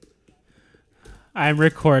I'm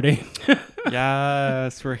recording.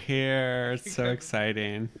 Yes, we're here. It's so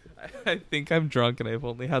exciting. I think I'm drunk and I've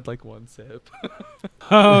only had like one sip.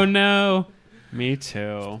 Oh no. Me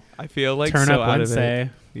too. I feel like Turn so up out Wednesday. of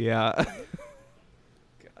it. Yeah.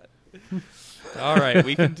 God. All right,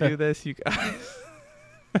 we can do this, you guys.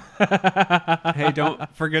 Hey,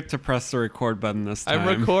 don't forget to press the record button this time.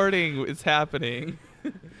 I'm recording. It's happening.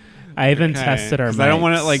 I even tested our 'Cause mics. I don't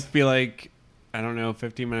want to be like, I don't know,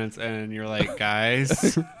 50 minutes in and you're like,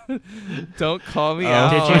 guys. Don't call me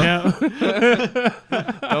out. Did you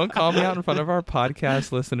know? Don't call me out in front of our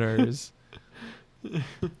podcast listeners.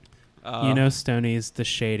 You know Stoney's the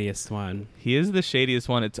shadiest one. He is the shadiest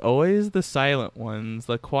one. It's always the silent ones,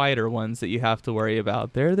 the quieter ones that you have to worry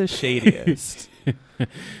about. They're the shadiest.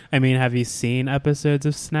 I mean, have you seen episodes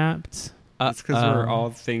of Snapped? It's because we're all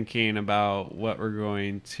thinking about what we're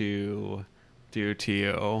going to do to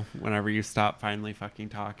you whenever you stop finally fucking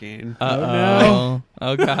talking. Uh-oh.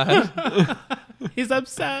 Oh, God. He's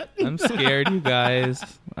upset. I'm scared, you guys.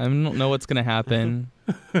 I don't know what's going to happen.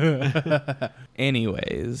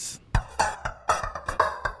 Anyways.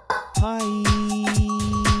 Hi.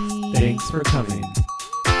 Thanks for coming.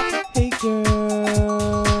 Hey,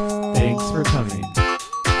 girl. Thanks for coming.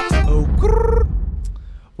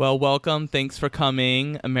 Well, welcome. Thanks for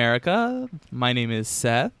coming, America. My name is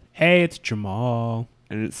Seth. Hey, it's Jamal.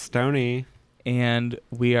 And it's Stony. And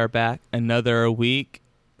we are back another week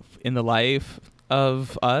in the life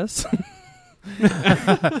of us.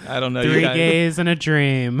 I don't know. 3 you guys. gays and a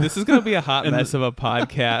dream. This is going to be a hot mess of a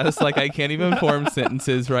podcast. Like, I can't even form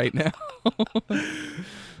sentences right now.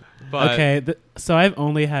 But Okay, so I've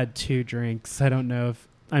only had 2 drinks. I don't know if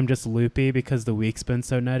I'm just loopy because the week's been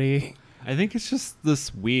so nutty. I think it's just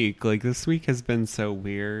this week. Like, this week has been so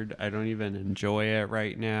weird. I don't even enjoy it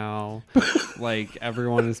right now. Like,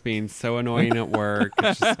 everyone is being so annoying at work.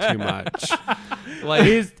 It's just too much. like,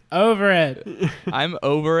 He's over it. I'm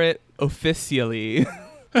over it officially.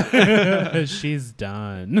 She's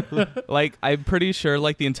done. Like, I'm pretty sure,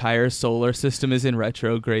 like, the entire solar system is in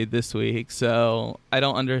retrograde this week. So I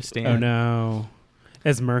don't understand. Oh, no.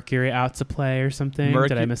 Is Mercury out to play or something?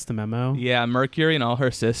 Did I miss the memo? Yeah, Mercury and all her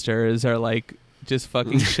sisters are like just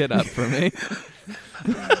fucking shit up for me.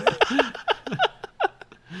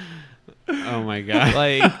 Oh my god.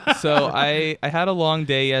 Like, so I had a long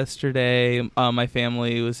day yesterday. My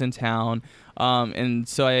family was in town. And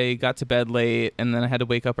so I got to bed late and then I had to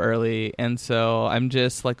wake up early. And so I'm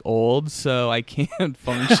just like old, so I can't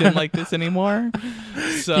function like this anymore.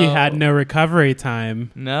 So You had no recovery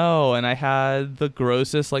time. No, and I had the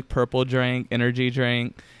grossest like purple energy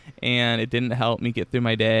drink, and it didn't help me get through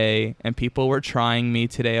my day. And people were trying me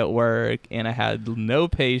today at work, and I had no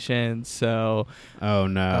patience. So, Oh,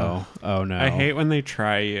 no. Oh, no. I hate when they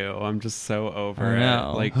try you. I'm just so over I it.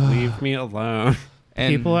 know. Like, leave me alone.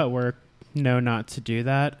 and People at work know not to do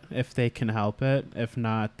that if they can help it. If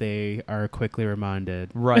not, they are quickly reminded.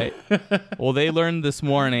 right. Well, they learned this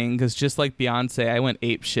morning because just like Beyonce, I went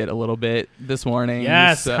ape shit a little bit this morning.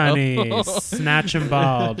 Yes, so- honey. Snatch and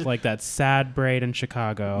bald like that sad braid in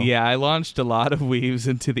Chicago. Yeah, I launched a lot of weaves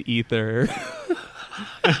into the ether.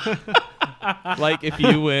 Like, if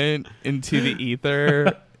you went into the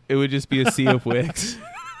ether, it would just be a sea of wigs.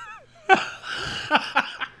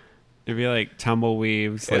 It'd be like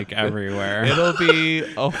tumbleweaves like everywhere. It'll be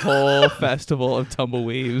a whole festival of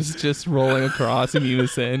tumbleweaves just rolling across in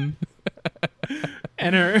unison.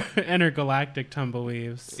 Intergalactic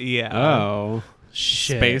tumbleweaves. Yeah. Oh.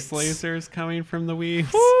 Shit. Space lasers coming from the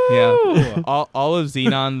weaves. Yeah. All of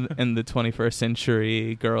Xenon and the 21st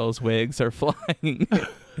century girls' wigs are flying in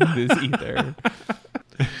this ether.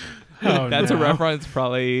 Oh, That's no. a reference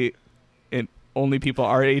probably only people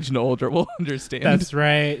our age and older will understand. That's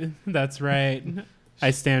right. That's right.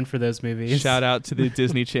 I stand for those movies. Shout out to the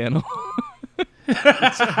Disney Channel.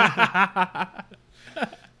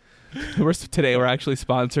 Today we're actually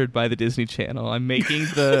sponsored by the Disney Channel. I'm making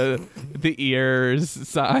the ears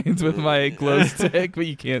signs with my glow stick, but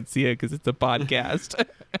you can't see it because it's a podcast.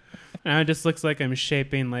 Now it just looks like I'm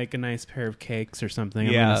shaping like a nice pair of cakes or something.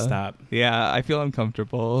 I'm Yeah. gonna stop. Yeah, I feel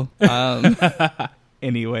uncomfortable.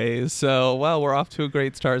 Anyways, so, well, we're off to a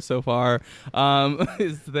great start so far.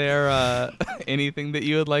 Is there anything that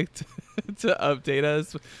you would like to update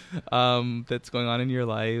us that's going on in your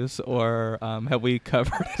lives, or have we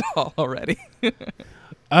covered it all already?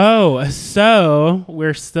 Oh, so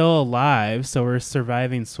we're still alive. So we're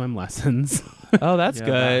surviving swim lessons. Oh, that's Yeah,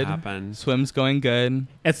 good. That happened. Swim's going good.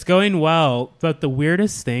 It's going well, but the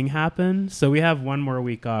weirdest thing happened. So we have one more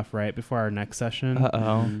week off, right, before our next session.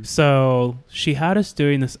 Uh-oh. So she had us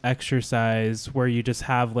doing this exercise where you just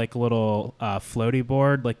have like a little floaty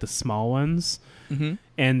board, like the small ones, Mm-hmm.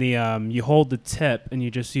 and the you hold the tip and you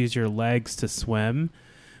just use your legs to swim.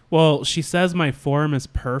 Well, she says my form is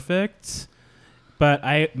perfect, but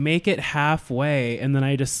I make it halfway and then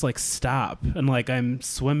I just like stop and like I'm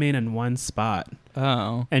swimming in one spot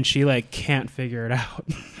Oh. and she like can't figure it out.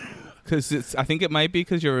 Because I think it might be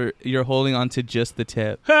because you're holding on to just the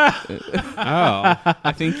tip. Oh.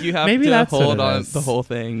 I think you have Maybe to that's what hold it on is. the whole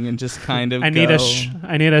thing and just kind of I need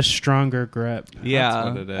a stronger grip. yeah.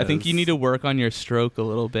 That's what it I think you is. need to work on your stroke a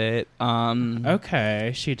little bit.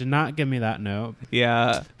 Okay, she did not give me that note,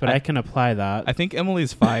 Yeah. but I can apply that. I think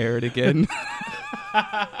Emily's fired again.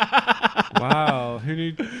 Wow. Who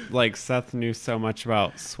knew? Like Seth knew so much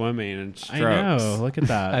about swimming and strokes. I know. Look at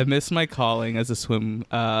that. I missed my calling as a swim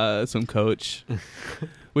coach,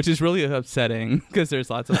 which is really upsetting because there's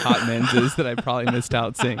lots of hot menses that I probably missed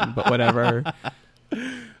out seeing. But whatever.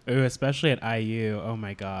 Ooh, especially at IU. Oh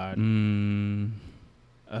my god.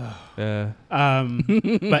 Yeah.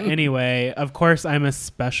 But anyway, of course, I'm a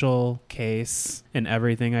special case in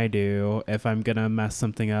everything I do. If I'm gonna mess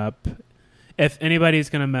something up, if anybody's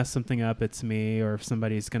gonna mess something up, it's me. Or if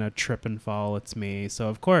somebody's gonna trip and fall, it's me. So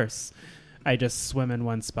of course, I just swim in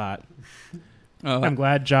one spot. Oh, I'm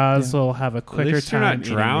glad Jaws will have a At quicker least time. you're not eating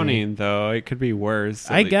me. drowning, though. It could be worse.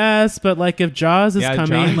 I guess, but like if Jaws is Yeah, coming,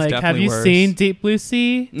 drowning's like have definitely you worse. seen Deep Blue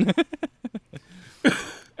Sea?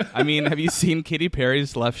 I mean, have you seen Katy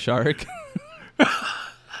Perry's Left Shark?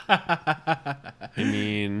 I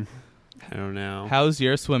mean, I don't know. How's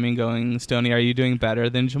your swimming going, Stoney? Are you doing better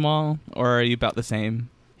than Jamal, or are you about the same?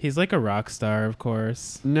 He's like a rock star, of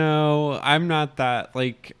course. No, I'm not that.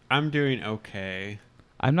 Like, I'm doing okay.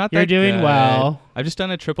 I'm not You're that doing good. well. I've just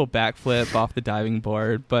done a triple backflip off the diving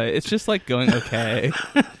board, but it's just like going okay.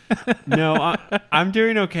 No, I'm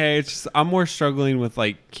doing okay. It's just I'm more struggling with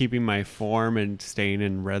like keeping my form and staying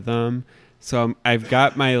in rhythm. So I've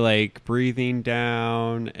got my like breathing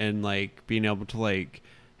down and like being able to like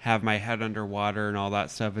have my head underwater and all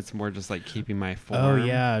that stuff. It's more just like keeping my form. Oh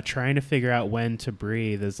yeah, trying to figure out when to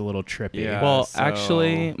breathe is a little trippy. Yeah. Well, so-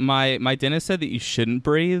 actually, my dentist said that you shouldn't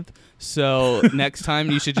breathe. So next time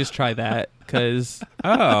you should just try that because,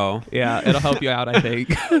 Oh. yeah, it'll help you out, I think.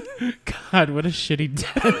 God, what a shitty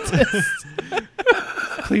dentist.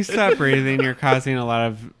 Please stop breathing. You're causing a lot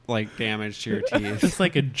of like damage to your teeth. It's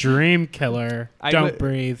like a dream killer. I Don't w-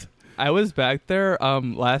 breathe. I was back there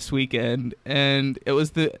last weekend, and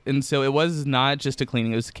so it was not just a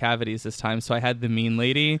cleaning; it was cavities this time. So I had the mean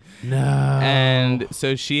lady, No. and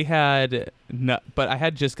so she had, but I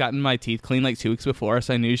had just gotten my teeth cleaned like 2 weeks before,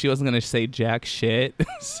 so I knew she wasn't gonna say jack shit.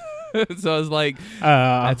 So I was like,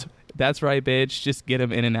 "That's right, bitch. Just get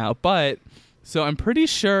them in and out." But so I'm pretty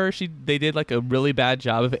sure they did like a really bad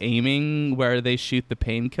job of aiming where they shoot the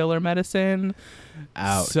painkiller medicine.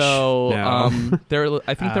 Ouch. So No.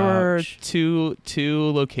 I think there were Ouch.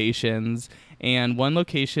 two locations, and one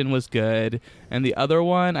location was good, and the other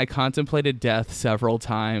one I contemplated death several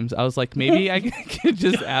times. I was like, maybe I could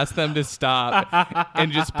just ask them to stop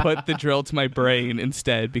and just put the drill to my brain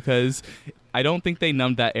instead, because I don't think they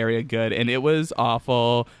numbed that area good, and it was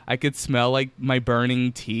awful. I could smell like my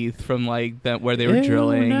burning teeth from like that where they were Ew,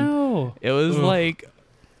 drilling. No. It was Ugh.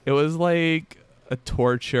 like a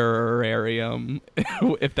torturarium,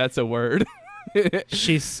 if that's a word.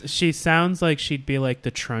 She sounds like she'd be like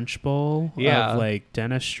the Trunchbull Yeah. of like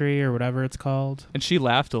dentistry or whatever it's called. And she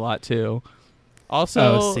laughed a lot too.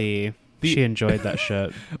 Also, Oh, see. She enjoyed that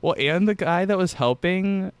shit. well, and the guy that was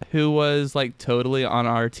helping, who was like totally on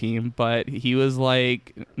our team, but he was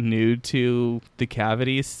like new to the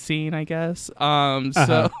cavity scene, I guess.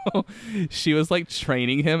 So she was like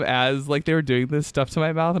training him as like they were doing this stuff to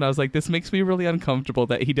my mouth, and I was like, this makes me really uncomfortable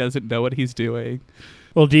that he doesn't know what he's doing.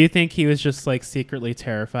 Well, do you think he was just like secretly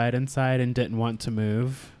terrified inside and didn't want to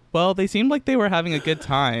move? Well, they seemed like they were having a good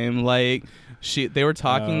time. Like they were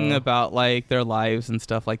talking Oh. about like their lives and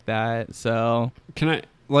stuff like that. So Can I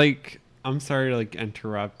like I'm sorry to like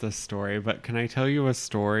interrupt the story, but can I tell you a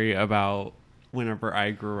story about whenever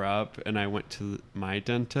I grew up and I went to my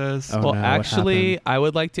dentist? Oh, well, no, what actually, happened? I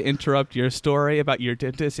would like to interrupt your story about your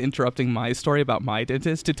dentist interrupting my story about my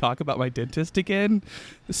dentist to talk about my dentist again.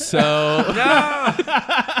 So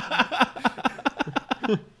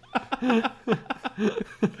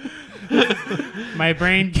My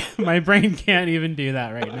brain can't even do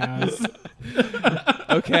that right now.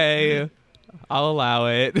 okay, I'll allow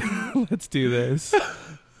it. Let's do this.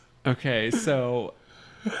 Okay, so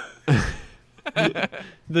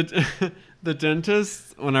the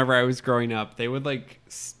dentist, whenever I was growing up, they would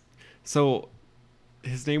so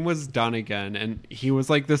his name was Donegan, and he was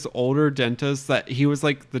like this older dentist that he was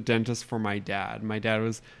like the dentist for my dad. My dad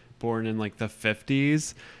was born in like the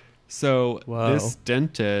 50s. So Whoa. this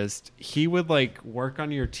dentist, he would like work on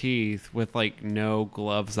your teeth with like no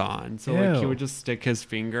gloves on. So like he Ew. would just stick his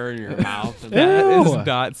finger in your mouth. And That is Ew.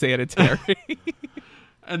 not sanitary.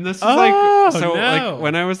 And this is Oh, like, so no. like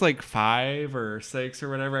when I was like 5 or 6 or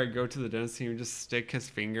whatever, I'd go to the dentist and he would just stick his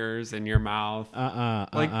fingers in your mouth.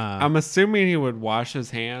 Like, I'm assuming he would wash his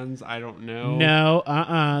hands. I don't know. No,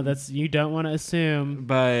 that's, you don't want to assume.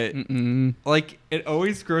 But Mm-mm. like, it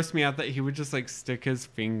always grossed me out that he would just like stick his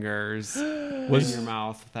fingers in your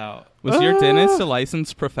mouth without. Was your dentist a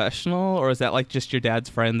licensed professional, or is that like just your dad's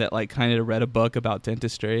friend that like kind of read a book about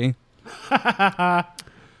dentistry?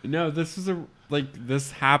 No,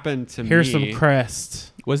 this happened to Here's me. some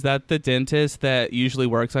crest. Was that the dentist that usually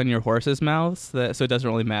works on your horse's mouths, so it doesn't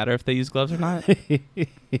really matter if they use gloves or not?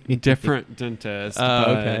 Different dentist. Oh,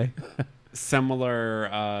 but okay.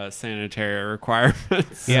 Similar sanitary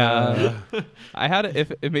requirements. Yeah. I had,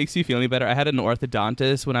 if it makes you feel any better, I had an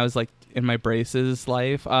orthodontist when I was like in my braces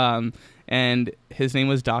life, and his name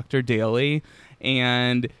was Dr. Daly,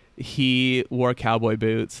 and he wore cowboy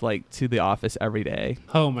boots like to the office every day,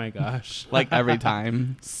 Oh my gosh. like every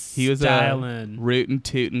time. He was a Styling. rootin'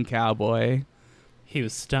 tootin' cowboy. He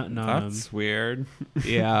was stunting on him. That's weird.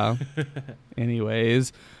 Yeah.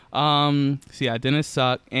 Anyways, so yeah, dentists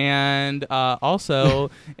suck. And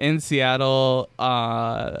also in Seattle,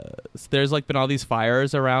 there's like been all these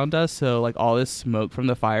fires around us, so like all this smoke from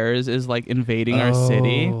the fires is like invading our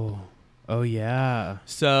city. Oh yeah.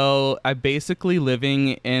 So I'm basically living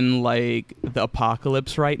in like the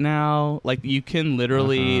apocalypse right now. Like you can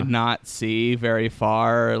literally not see very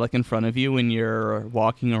far like in front of you when you're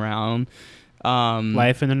walking around.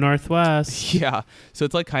 Life in the Northwest. Yeah. So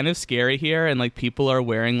it's like kind of scary here, and like people are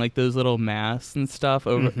wearing like those little masks and stuff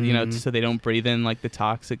over, you know, so they don't breathe in like the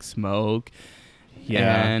toxic smoke.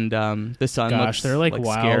 Yeah. And the sun looks Gosh, there are like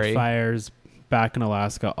scary. wildfires back in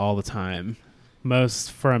Alaska all the time.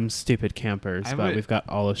 Most from stupid campers, I but would- we've got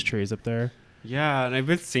all those trees up there. Yeah, and I've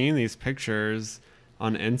been seeing these pictures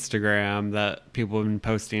on Instagram that people have been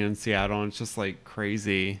posting in Seattle, and it's just like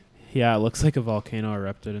crazy. Yeah, it looks like a volcano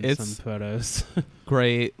erupted in It's- some photos.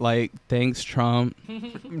 Great. Like, thanks, Trump.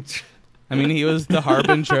 I mean, he was the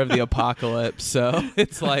harbinger of the apocalypse, so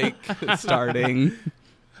it's like starting.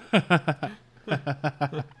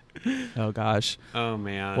 Oh gosh. Oh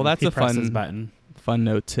man. Well, that's He a pressed his fun button.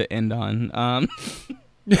 note to end on.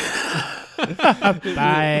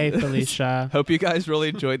 Bye, Felicia. Hope you guys really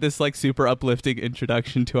enjoyed this like super uplifting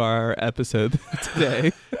introduction to our episode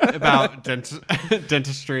today. about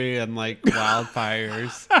dentistry and like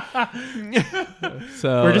wildfires.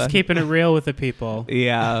 So We're just keeping it real with the people.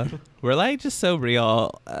 yeah, we're like just so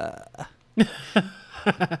real.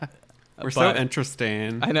 We're so But-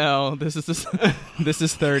 interesting. I know this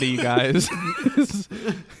is 30, you guys.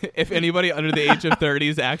 If anybody under the age of 30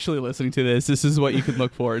 is actually listening to this, this is what you can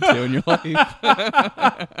look forward to in your life.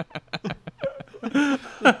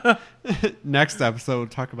 Next episode, we'll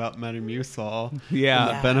talk about Metamucil. Yeah.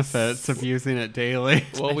 And the benefits of using it daily.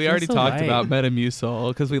 Well, we feel already so talked light. about Metamucil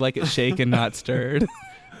because we like it shaken, not stirred.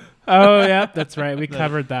 Oh, yeah, that's right. We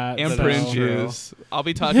covered that. And That so- prune is true. juice. I'll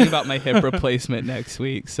be talking about my hip replacement next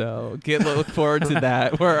week, so look forward to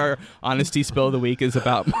that. Where our honesty spill of the week is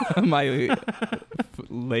about my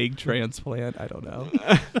leg transplant. I don't know.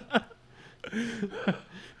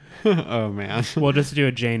 Oh man. We'll just do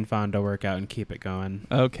a Jane Fonda workout and keep it going.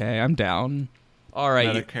 Okay, I'm down. All right,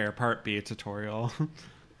 Medicare Part B tutorial.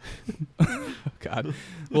 God.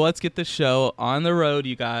 Well, let's get the show on the road,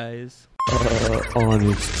 you guys.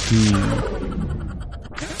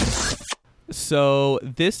 So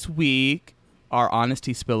this week, our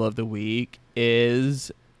honesty spill of the week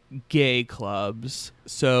is gay clubs.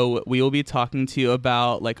 So we will be talking to you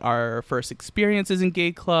about like our first experiences in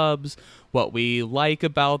gay clubs, what we like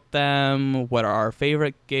about them, what are our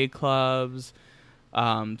favorite gay clubs.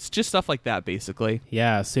 It's just stuff like that, basically.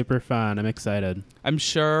 Yeah, super fun. I'm excited. I'm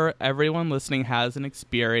sure everyone listening has an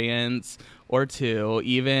experience or two,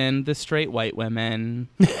 even the straight white women.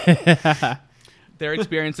 Their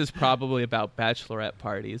experience is probably about bachelorette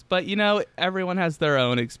parties, but you know, everyone has their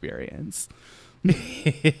own experience.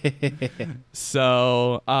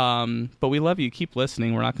 So, but we love you. Keep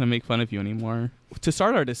listening. We're not going to make fun of you anymore. To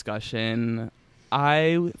start our discussion,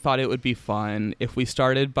 I thought it would be fun if we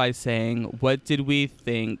started by saying, what did we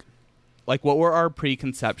think like, what were our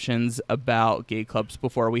preconceptions about gay clubs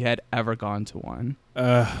before we had ever gone to one?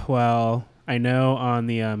 Well, I know on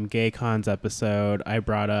the Gay Cons episode, I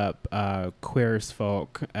brought up Queer as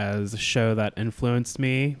Folk as a show that influenced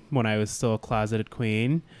me when I was still a closeted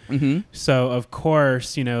queen. Mm-hmm. So, of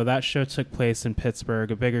course, that show took place in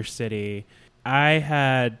Pittsburgh, a bigger city.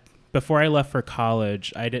 Before I left for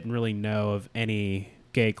college, I didn't really know of any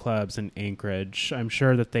gay clubs in Anchorage. I'm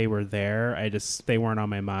sure that they were there. They weren't on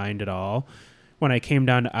my mind at all. When I came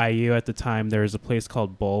down to IU at the time, there was a place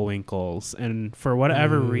called Bullwinkle's, and for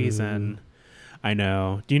whatever reason, I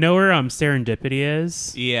know. Do you know where Serendipity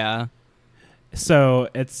is? Yeah. So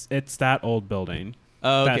it's that old building.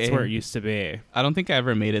 Oh, okay. That's where it used to be. I don't think I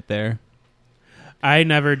ever made it there. I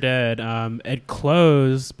never did. It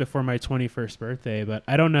closed before my 21st birthday, but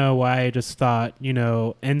I don't know why. I just thought,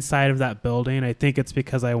 inside of that building, I think it's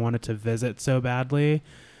because I wanted to visit so badly.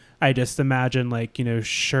 I just imagine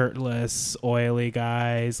shirtless, oily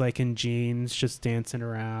guys in jeans just dancing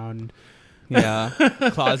around. Yeah.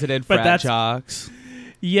 Closeted frat jocks.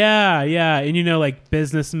 Yeah. And,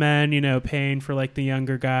 businessmen, paying for the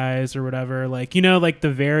younger guys or whatever.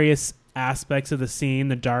 The various aspects of the scene,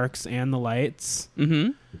 the darks and the lights.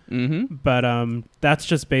 But that's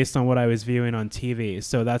just based on what I was viewing on TV,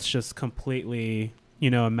 so that's just completely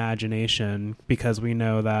imagination, because we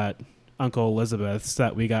know that Uncle Elizabeth's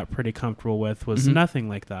that we got pretty comfortable with was nothing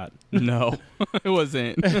like that. No, it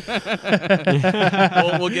wasn't. We'll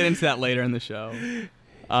get into that later in the show.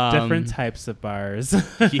 Different types of bars.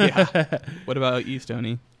 Yeah. What about you,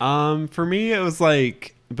 Stoney? For me, it was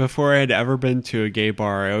before I had ever been to a gay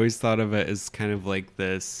bar, I always thought of it as kind of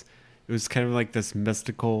this. It was kind of this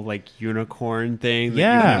mystical, unicorn thing that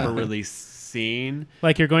you've never really seen.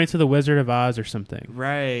 Like you're going to the Wizard of Oz or something.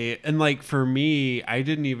 Right. And for me, I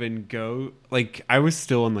didn't even go, I was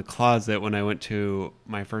still in the closet when I went to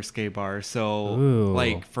my first gay bar. So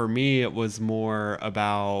Ooh. For me, it was more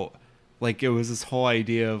about, it was this whole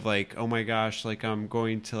idea of oh my gosh, I'm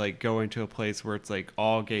going to go into a place where it's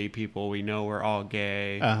all gay people. We know we're all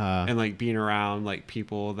gay. And being around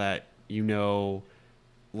people that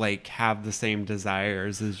have the same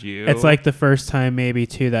desires as you. It's the first time maybe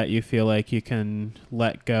too that you feel like you can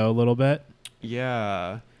let go a little bit.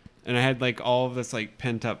 Yeah. And I had all of this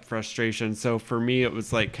pent up frustration. So for me, it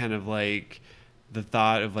was kind of the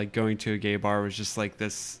thought of going to a gay bar was just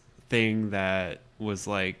this thing that was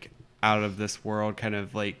out of this world, kind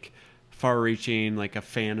of far reaching, a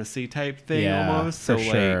fantasy type thing almost. For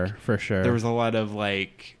So for sure. There was a lot of I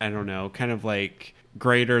don't know, kind of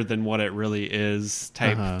greater than what it really is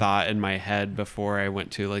type thought in my head before I went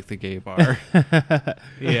to the gay bar.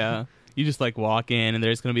 Yeah. You just walk in and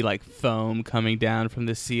there's going to be foam coming down from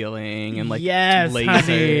the ceiling and yes,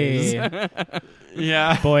 lasers.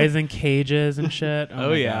 Yeah. Boys in cages and shit.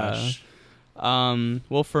 Oh yeah. Gosh.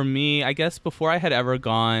 Well, for me, I guess before I had ever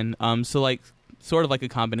gone, so sort of a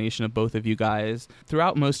combination of both of you guys,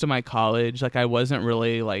 throughout most of my college, I wasn't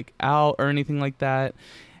really out or anything like that.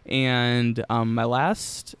 And my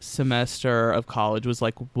last semester of college was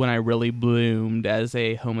when I really bloomed as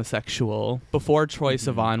a homosexual, before Troye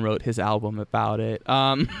Sivan wrote his album about it.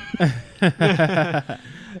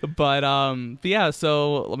 But yeah,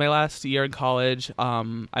 so my last year in college,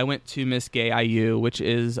 I went to Miss Gay IU, which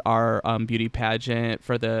is our beauty pageant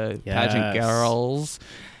for the pageant girls.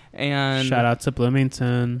 And shout out to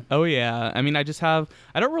Bloomington. Oh yeah. I mean, I don't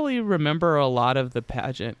really remember a lot of the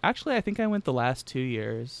pageant. Actually, I think I went the last 2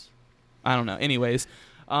 years. I don't know. Anyways,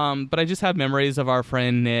 but I just have memories of our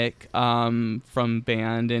friend Nick from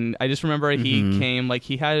band, and I just remember he came,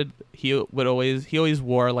 he always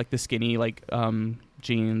wore the skinny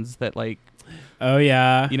jeans that oh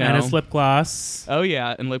yeah, and his lip gloss. Oh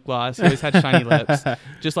yeah, and lip gloss. He always had shiny lips.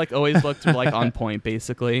 Just always looked on point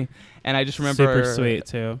basically. And I just remember super sweet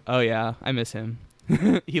too. Oh yeah, I miss him.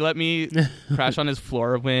 He let me crash on his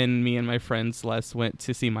floor when me and my friend Celeste went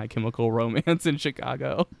to see My Chemical Romance in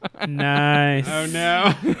Chicago. Nice. Oh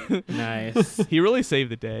no. Nice. He really saved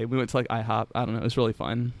the day. We went to IHOP. I don't know. It was really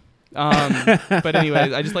fun. But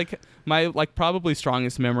anyways, I just my probably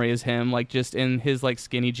strongest memory is him just in his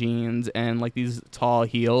skinny jeans and these tall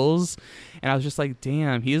heels, and I was just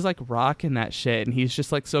damn, he's rocking that shit, and he's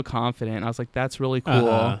just so confident. I was that's really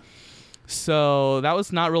cool. So that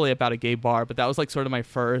was not really about a gay bar, but that was sort of my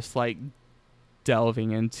first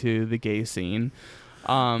delving into the gay scene.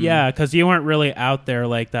 Yeah, because you weren't really out there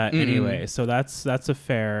like that anyway, so that's a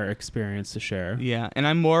fair experience to share. Yeah, and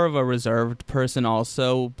I'm more of a reserved person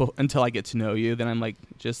also, until I get to know you. Then I'm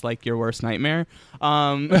just your worst nightmare.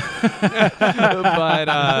 But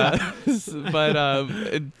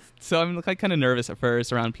so I'm kind of nervous at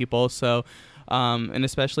first around people. So And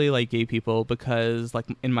especially like gay people, because like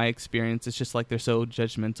in my experience, it's just like they're so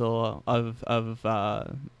judgmental of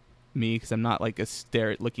me, because I'm not like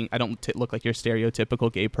I don't look like your stereotypical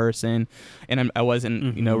gay person, and I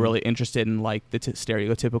wasn't really interested in like the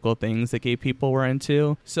stereotypical things that gay people were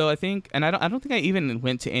into. So I think, and I don't think I even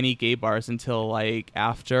went to any gay bars until like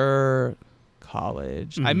after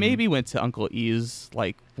college. I maybe went to Uncle E's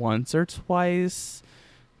like once or twice,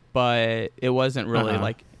 but it wasn't really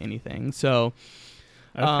like anything. So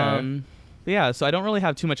yeah, so I don't really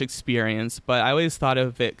have too much experience, but I always thought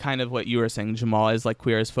of it kind of what you were saying, Jamal, as like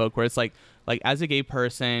Queer as Folk, where it's like as a gay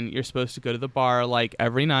person, you're supposed to go to the bar like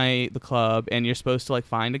every night, the club, and you're supposed to like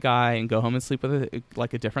find a guy and go home and sleep with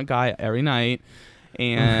a different guy every night.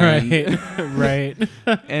 And right.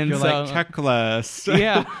 And you're so, like checklist.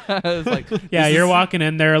 Yeah. It's like, yeah, you're walking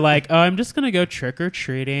in there like, oh, I'm just gonna go trick or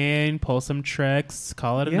treating, pull some tricks,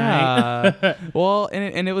 call it a night. Well,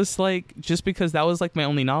 and it was like, just because that was like my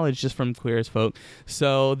only knowledge just from Queer as Folk.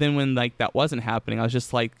 So then when like that wasn't happening, I was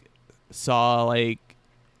just like saw like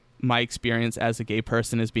my experience as a gay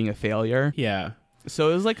person as being a failure. Yeah.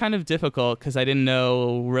 So it was like kind of difficult, because I didn't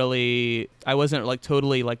know really, I wasn't like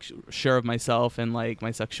totally like sure of myself and like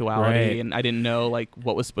my sexuality, and I didn't know like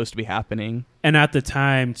what was supposed to be happening. And at the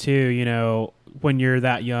time too, you know, when you're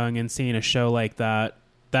that young and seeing a show like that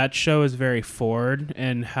show is very forward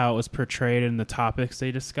in how it was portrayed and the topics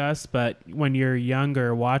they discuss. But when you're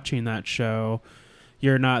younger watching that show,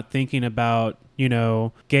 you're not thinking about, you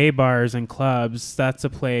know, gay bars and clubs. That's a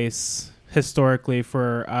place historically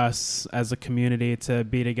for us as a community to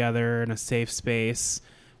be together in a safe space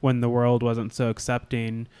when the world wasn't so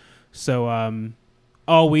accepting. So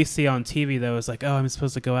all we see on TV though is like, oh, I'm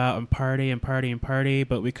supposed to go out and party and party and party,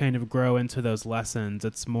 but we kind of grow into those lessons.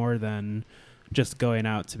 It's more than just going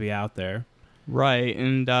out to be out there. Right.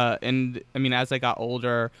 And I mean, as I got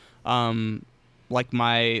older, like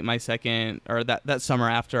my second, or that summer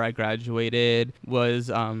after I graduated was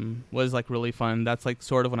like really fun. That's like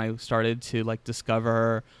sort of when I started to like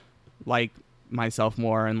discover like myself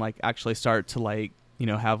more, and like actually start to like, you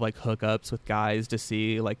know, have like hookups with guys to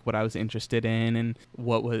see like what I was interested in and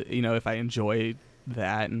what was, you know, if I enjoyed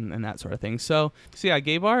that and that sort of thing. So yeah,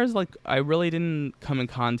 gay bars, like I really didn't come in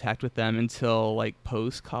contact with them until like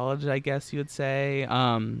post college, I guess you would say.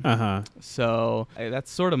 So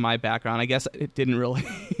that's sort of my background. I guess it didn't really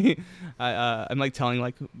I'm like telling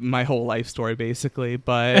like my whole life story basically,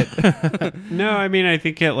 but no, I mean, I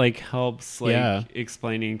think it like helps like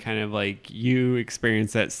explaining kind of like you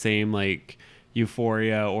experience that same like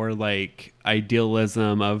euphoria or like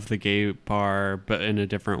idealism of the gay bar, but in a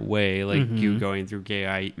different way, like you going through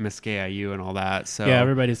Miss Gay IU and all that. So yeah,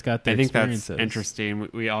 everybody's got their experiences. That's interesting.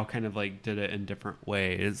 We all kind of like did it in different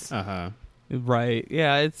ways. Right.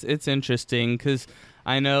 Yeah, it's interesting, because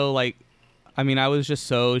I know, like, I mean, I was just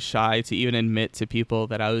so shy to even admit to people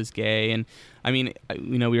that I was gay. And I mean,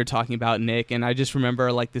 you know, we were talking about Nick, and I just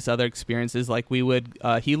remember like this other experiences. Like we would,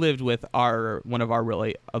 he lived with one of our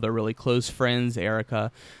really close friends,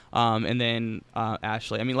 Erica, and then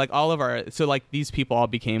Ashley. I mean, like all of so like these people all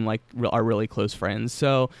became like our really close friends.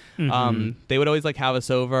 So they would always like have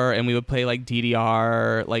us over, and we would play like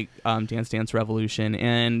DDR, like Dance Dance Revolution,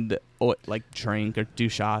 and like drink or do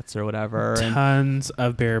shots or whatever. Tons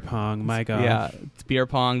of beer pong. My God. Yeah, beer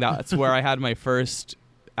pong. That's where I had my first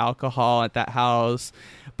alcohol at that house.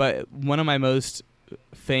 But one of my most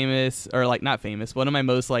famous, or like not famous, one of my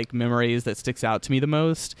most like memories that sticks out to me the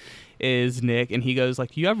most is Nick, and he goes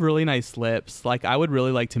like, you have really nice lips, like I would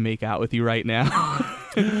really like to make out with you right now.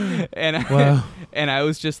 And I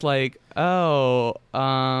was just like, oh,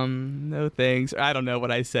 no thanks. I don't know what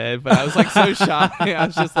I said, but I was like so shy. I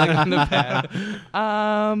was just like on the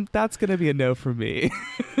bed, that's gonna be a no for me.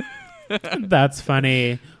 That's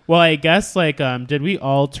funny. Well, I guess like did we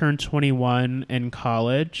all turn 21 in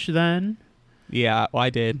college then? Yeah, well, I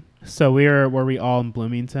did. So were we all in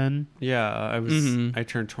Bloomington? Yeah, I was. I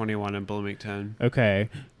turned 21 in Bloomington. Okay.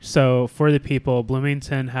 So for the people,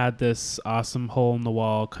 Bloomington had this awesome hole in the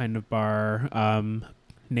wall kind of bar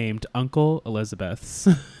named Uncle Elizabeth's.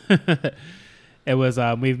 It was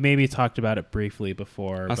we've maybe talked about it briefly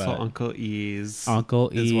before. Also, but Uncle E's.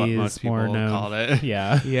 Uncle E's, what most people called it.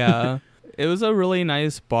 Yeah. Yeah. It was a really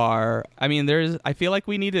nice bar. I mean, I feel like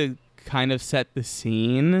we need to kind of set the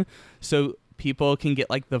scene so people can get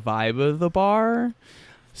like the vibe of the bar.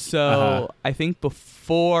 So I think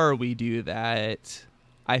before we do that,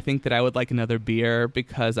 I think that I would like another beer,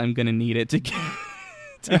 because I'm going to need it to get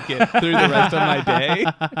through the rest of my day.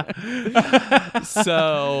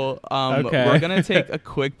 So we're going to take a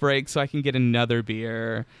quick break so I can get another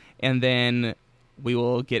beer. And then we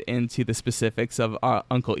will get into the specifics of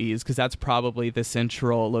Uncle E's, because that's probably the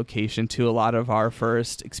central location to a lot of our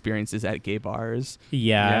first experiences at gay bars.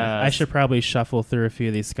 Yeah, Yes. I should probably shuffle through a few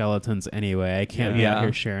of these skeletons anyway. I can't be out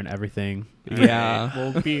here sharing everything. Yeah.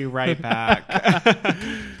 We'll be right back.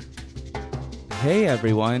 Hey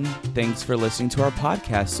everyone, thanks for listening to our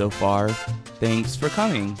podcast so far. Thanks for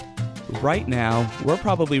coming. Right now, we're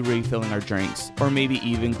probably refilling our drinks, or maybe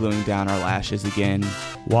even gluing down our lashes again.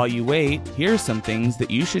 While you wait, here's some things that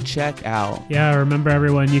you should check out. Yeah, remember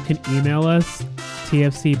everyone, you can email us,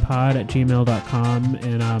 tfcpod@gmail.com,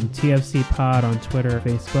 and tfcpod on Twitter,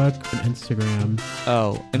 Facebook, and Instagram.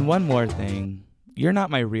 Oh, and one more thing. You're not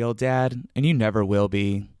my real dad, and you never will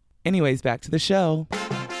be. Anyways, back to the show.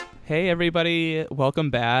 Hey everybody, welcome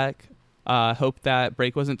back. Hope that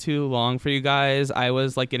break wasn't too long for you guys. I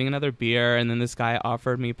was like getting another beer, and then this guy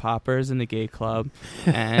offered me poppers in the gay club,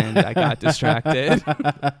 and I got distracted.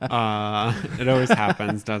 It always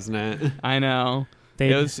happens, doesn't it? I know.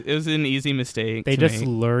 It was an easy mistake. They to just make.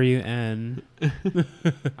 lure you in.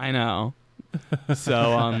 I know.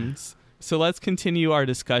 So let's continue our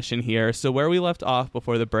discussion here. So where we left off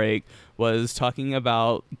before the break was talking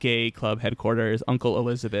about gay club headquarters, Uncle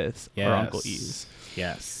Elizabeth's or Uncle E's.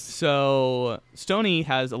 Yes. So Stoney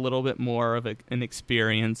has a little bit more of an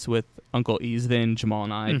experience with Uncle E's than Jamal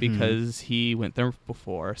and I, because he went there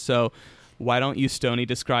before. So why don't you, Stoney,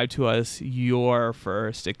 describe to us your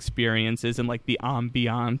first experiences and like the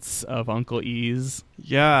ambiance of Uncle E's?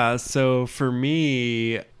 Yeah, so for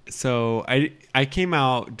me, I came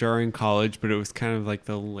out during college, but it was kind of like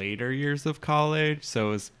the later years of college. So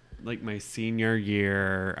it was like my senior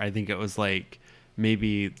year. I think it was like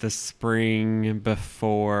maybe the spring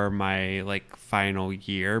before my like final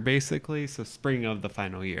year, basically. So spring of the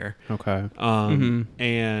final year. Okay.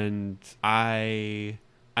 And I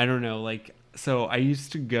don't know, like, so I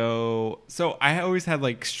used to go, so I always had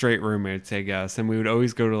like straight roommates, I guess, and we would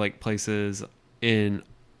always go to like places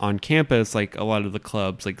on campus, like a lot of the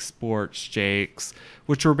clubs, like Sports, Jake's,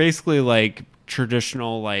 which were basically like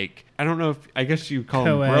traditional, like, I don't know if, I guess you call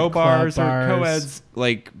them bro bars or co-eds,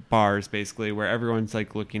 like bars basically, where everyone's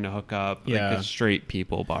like looking to hook up, like the straight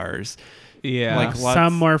people bars. Yeah. Like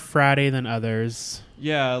some more Friday than others.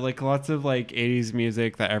 Yeah, like lots of like 80s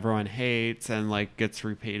music that everyone hates and like gets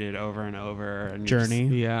repeated over and over. And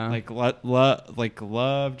Journey. Like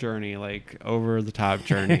love Journey, like over the top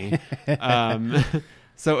Journey.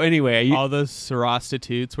 So anyway, all those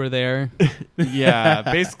prostitutes were there. Yeah,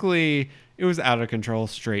 basically it was out of control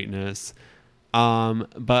straightness.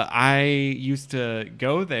 But I used to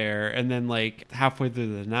go there, and then like halfway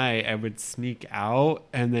through the night I would sneak out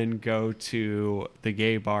and then go to the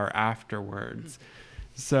gay bar afterwards.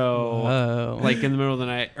 So like in the middle of the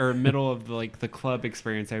night or middle of the club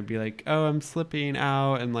experience, I would be like, oh, I'm slipping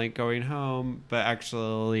out and like going home, but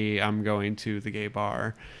actually I'm going to the gay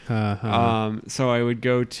bar. So I would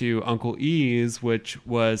go to Uncle E's, which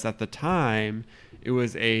was at the time, it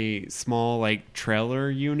was a small like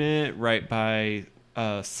trailer unit right by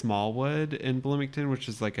Smallwood in Bloomington, which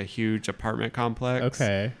is like a huge apartment complex.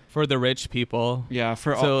 Okay. For the rich people. Yeah.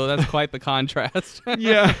 So that's quite the contrast.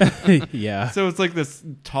 Yeah. Yeah. So it's like this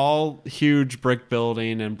tall, huge brick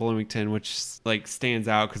building in Bloomington, which like stands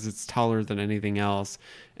out because it's taller than anything else.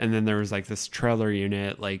 And then there was like this trailer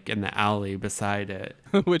unit like in the alley beside it.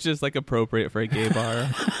 Which is like appropriate for a gay bar.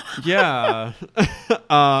 Yeah.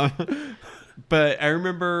 But I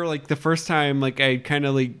remember like the first time, like I kind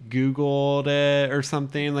of like Googled it or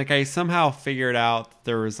something. Like I somehow figured out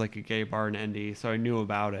there was like a gay bar in Indy, so I knew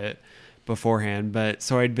about it beforehand. But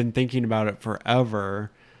so I'd been thinking about it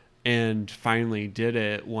forever, and finally did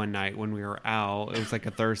it one night when we were out. It was like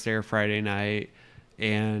a Thursday or Friday night,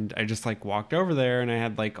 and I just like walked over there, and I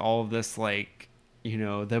had like all of this like, you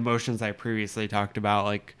know, the emotions I previously talked about,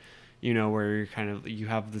 like, you know, where you're kind of, you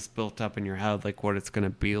have this built up in your head, like what it's going to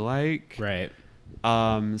be like. Right.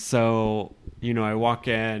 So, you know, I walk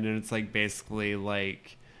in and it's like, basically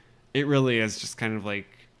like, it really is just kind of like,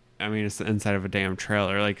 I mean, it's the inside of a damn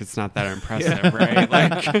trailer. Like, it's not that impressive, right?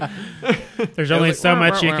 Like, there's only like, so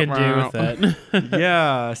much you can do with it.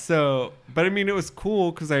 Yeah. So, but I mean, it was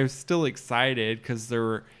cool because I was still excited because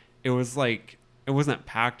it was like, it wasn't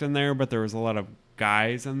packed in there, but there was a lot of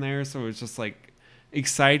guys in there. So it was just like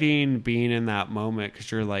exciting being in that moment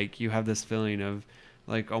because you're like, you have this feeling of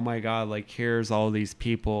like, oh my God, like here's all these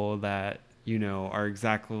people that, you know, are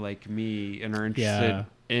exactly like me and are interested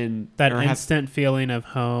in that instant feeling of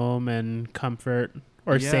home and comfort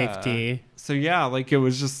or safety. So yeah, like it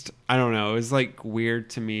was just, I don't know, it was like weird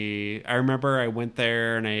to me. I remember I went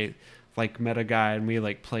there and I like met a guy and we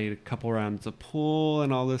like played a couple rounds of pool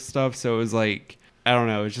and all this stuff. So it was like, I don't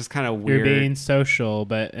know. It's just kind of You're weird. being social,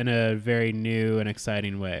 but in a very new and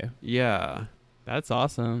exciting way. Yeah. That's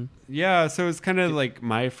awesome. Yeah, so it's kind of like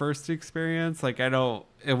my first experience. Like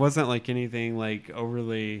it wasn't like anything like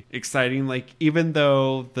overly exciting. Like even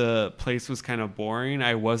though the place was kind of boring,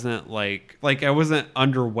 I wasn't like I wasn't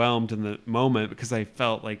underwhelmed in the moment because I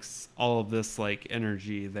felt like all of this like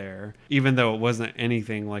energy there, even though it wasn't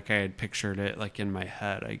anything like I had pictured it like in my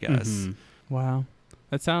head, I guess. Mm-hmm. Wow.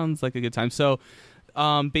 That sounds like a good time. So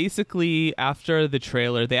basically after the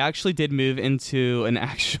trailer, they actually did move into an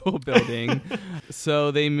actual building.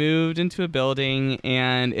 So they moved into a building,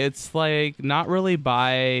 and it's like not really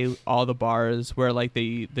by all the bars where like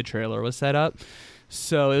the trailer was set up.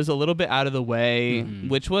 So it was a little bit out of the way,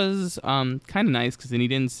 which was kind of nice because then you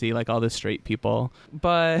didn't see like all the straight people.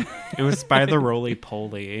 But It was by the roly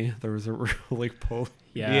poly. There was a roly poly.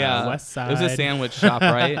 Yeah, West Side. It was a sandwich shop,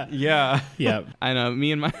 right? Yeah. Yep. I know.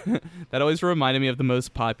 Me and my that always reminded me of the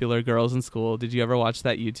most popular girls in school. Did you ever watch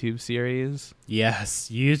that YouTube series?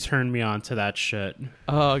 Yes, you turned me on to that shit.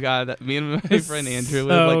 Oh god, me and my friend Andrew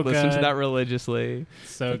would So like listen to good. that religiously.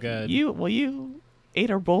 So good. You ate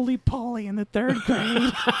a roly poly in the 3rd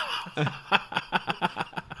grade.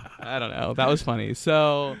 I don't know. That was funny.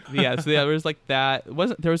 So there was like that.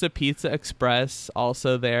 There was a Pizza Express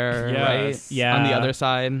also there, Yes. right? Yeah. On the other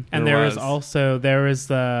side. And There there was was.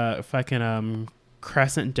 the fucking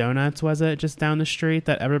Crescent Donuts, was it, just down the street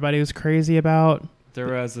that everybody was crazy about? There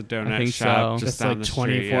was a I donut think shop so. just Just down like the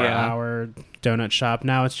street. 24 Yeah. hour donut shop.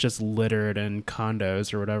 Now it's just littered in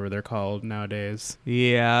condos or whatever they're called nowadays.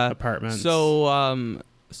 Yeah. Apartments. So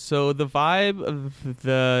the vibe of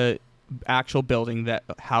the actual building that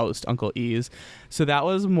housed Uncle E's, so that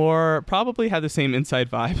was probably had the same inside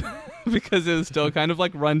vibe because it was still kind of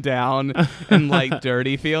like run down and like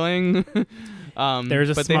dirty feeling. There was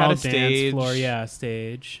a but small they had a dance stage. floor. Yeah,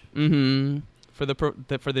 stage. Mm-hmm. For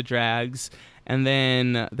the drags, and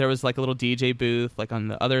then there was like a little DJ booth like on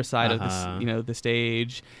the other side of the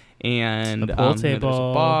stage, and The pool there was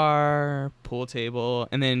table. a bar, pool table,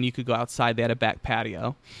 and then you could go outside. They had a back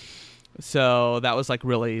patio, so that was like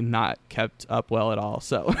really not kept up well at all.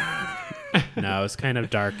 So No, it was kind of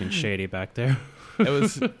dark and shady back there. it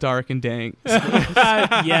was dark and dank.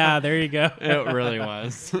 Yeah, there you go. It really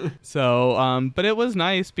was. So, but it was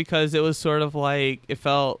nice because it was sort of like it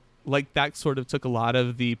felt like that sort of took a lot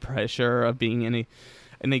of the pressure of being in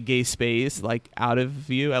a gay space like out of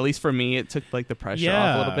you. At least for me, it took like the pressure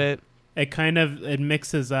off a little bit. It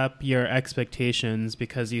mixes up your expectations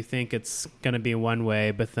because you think it's going to be one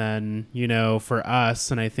way, but then, for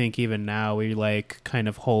us, and I think even now, we like kind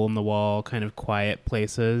of hole in the wall, kind of quiet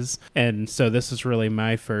places. And so this is really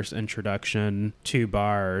my first introduction to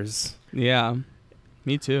bars. Yeah,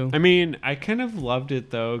 me too. I mean, I kind of loved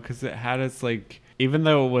it though because it had its like, even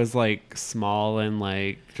though it was like small and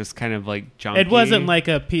like just kind of like junky. It wasn't like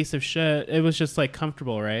a piece of shit. It was just like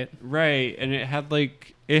comfortable, right? Right, and it had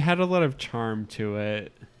a lot of charm to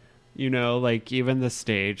it. Like even the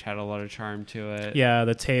stage had a lot of charm to it. Yeah,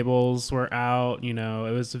 the tables were out. It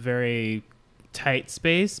was a very tight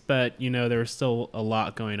space, but there was still a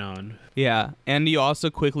lot going on. Yeah, and you also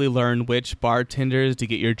quickly learn which bartenders to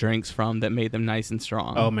get your drinks from that made them nice and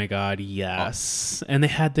strong. Oh my god, yes. And they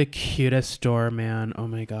had the cutest doorman. Oh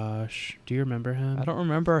my gosh. Do you remember him? I don't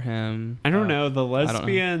remember him. I don't know. The don't know.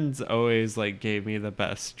 lesbians always like gave me the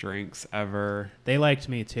best drinks ever. They liked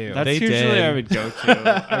me too. That's They usually did. I would go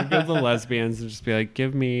to. I would go to the lesbians and just be like,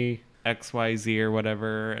 give me XYZ or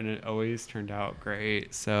whatever, and it always turned out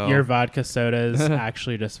great. So Your vodka soda is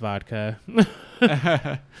actually just vodka.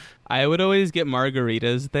 I would always get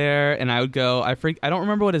margaritas there, and I would go. I don't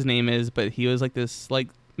remember what his name is, but he was like this, like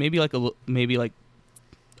maybe like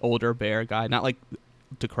older bear guy, not like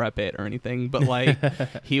decrepit or anything, but like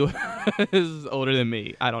he was older than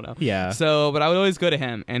me. I don't know. Yeah. So, but I would always go to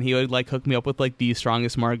him, and he would like hook me up with like the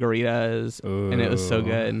strongest margaritas, and it was so Ooh,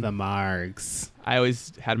 good. The margs. I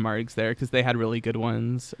always had margs there because they had really good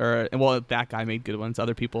ones. That guy made good ones.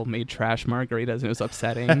 Other people made trash margaritas, and it was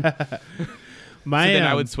upsetting. So then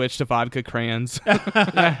I would switch to vodka crayons.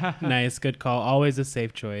 Nice, good call. Always a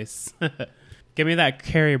safe choice. Give me that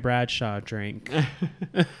Carrie Bradshaw drink.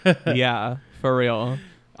 Yeah, for real.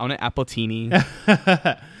 I want an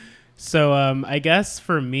appletini. So I guess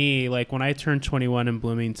for me, like when I turned 21 in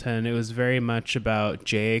Bloomington, it was very much about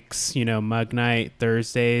Jake's, mug night.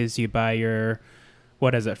 Thursdays, you buy your,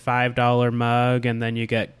 $5 mug, and then you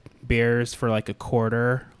get beers for like a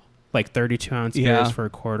quarter, like 32-ounce beers for a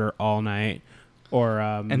quarter all night. Or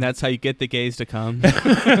and that's how you get the gays to come.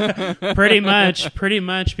 pretty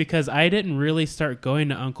much because I didn't really start going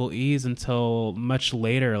to Uncle E's until much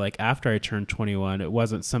later, like after I turned 21. It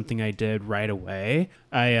wasn't something I did right away.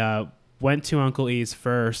 I went to Uncle E's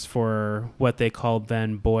first for what they called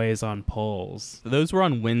then Boys on Poles. Those were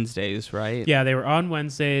on Wednesdays, right? Yeah, they were on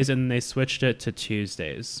Wednesdays and they switched it to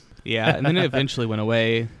Tuesdays. Yeah, and then it eventually went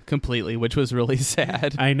away completely, which was really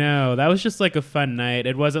sad. I know. That was just like a fun night.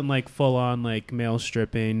 It wasn't like full on like male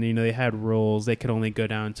stripping. You know, they had rules. They could only go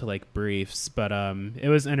down to like briefs, but it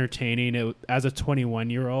was entertaining. As a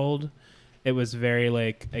 21-year-old, it was very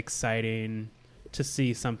like exciting to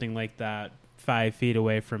see something like that 5 feet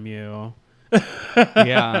away from you.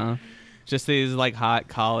 Yeah. Just these like hot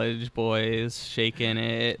college boys shaking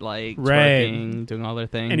it, like twerking, doing all their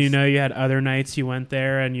things. And you know, you had other nights you went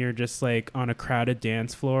there and you're just like on a crowded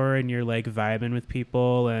dance floor and you're like vibing with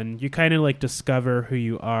people and you kind of like discover who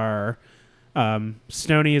you are.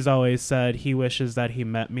 Stoney has always said he wishes that he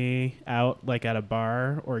met me out like at a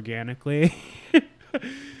bar organically.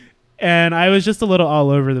 And I was just a little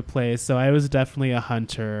all over the place. So I was definitely a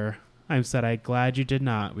hunter. I'm glad you did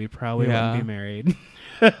not. We probably wouldn't be married.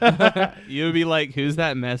 You would be like, who's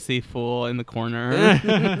that messy fool in the corner?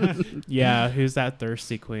 Yeah, who's that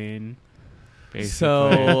thirsty queen? Basically.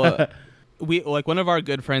 So we like one of our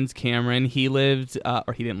good friends, Cameron, he lived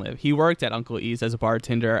or he didn't live, he worked at Uncle E's as a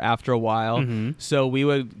bartender after a while. Mm-hmm. So we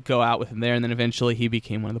would go out with him there, and then eventually he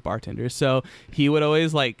became one of the bartenders. So he would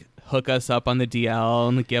always like hook us up on the DL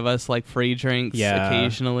and give us like free drinks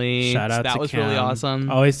occasionally. Shout out so that to was Cam. really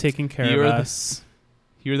awesome. Always taking care of us.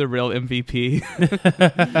 You're the real MVP.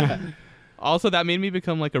 Also, that made me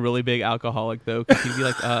become like a really big alcoholic, though, because he'd be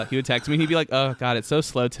like, he would text me, and he'd be like, "Oh God, it's so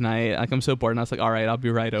slow tonight. Like I'm so bored." And I was like, "All right, I'll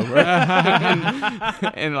be right over."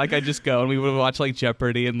 and like I just go, and we would watch like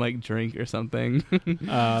Jeopardy and like drink or something.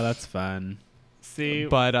 Oh, that's fun. See,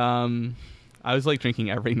 But I was like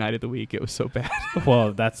drinking every night of the week. It was so bad.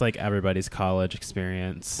 Well, that's like everybody's college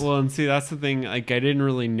experience. well, and see, that's the thing. Like, I didn't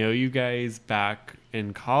really know you guys back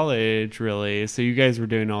in college, really. So you guys were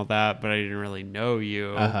doing all that, but I didn't really know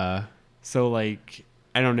you. So, like,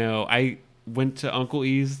 I don't know. I went to Uncle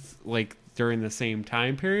E's, like, during the same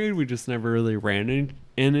time period. We just never really ran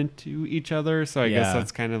into each other. So I guess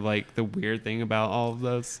that's kind of, like, the weird thing about all of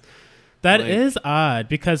this. That is odd,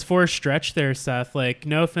 because for a stretch there, Seth, like,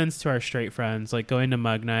 no offense to our straight friends, like, going to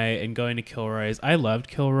Mug Night and going to Kilroy's. I loved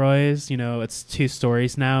Kilroy's. You know, it's 2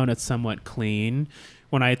 stories now, and it's somewhat clean.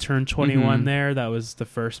 When I turned 21 there, that was the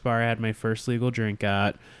first bar I had my first legal drink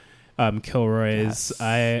at. Kilroy's.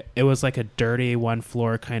 Yes. It was like a dirty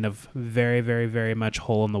 1-floor kind of very, very, very much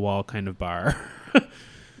hole in the wall kind of bar.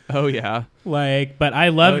 Oh yeah. Like, but I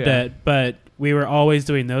loved it, but we were always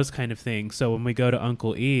doing those kind of things. So when we go to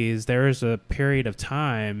Uncle E's, there was a period of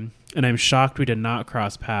time, and I'm shocked we did not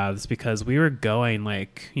cross paths, because we were going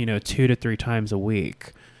like, 2 to 3 times a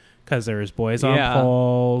week. Because there was Boys on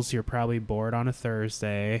Poles, you're probably bored on a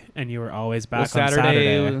Thursday, and you were always back on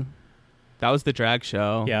Saturday. That was the drag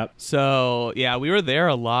show. Yep. So, yeah, we were there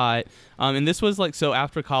a lot. And this was like, so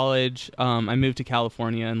after college, I moved to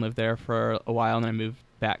California and lived there for a while, and I moved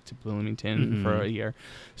back to Bloomington for a year.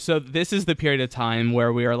 So this is the period of time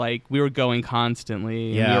where we were going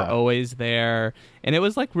constantly. Yeah. And we were always there. And it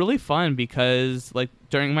was like really fun, because like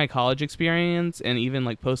during my college experience and even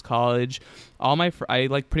like post-college, I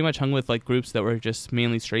like pretty much hung with like groups that were just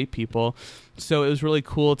mainly straight people. So it was really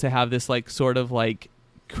cool to have this like sort of like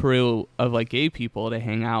crew of like gay people to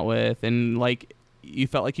hang out with, and like you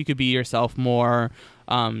felt like you could be yourself more.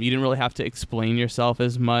 You didn't really have to explain yourself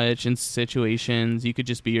as much in situations. You could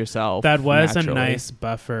just be yourself. That was naturally. a nice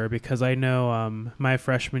buffer, because I know my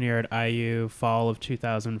freshman year at IU, fall of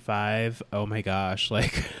 2005, oh my gosh,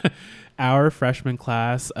 like our freshman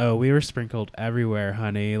class, we were sprinkled everywhere,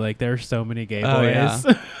 honey. Like, there were so many gay boys.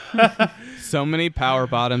 Yeah. So many power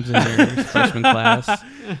bottoms in your freshman class.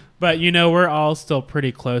 But, we're all still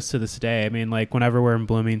pretty close to this day. I mean, like, whenever we're in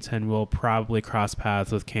Bloomington, we'll probably cross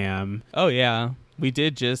paths with Cam. Oh, yeah. We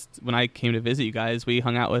did just, when I came to visit you guys, we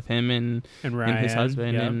hung out with him and Ryan, and his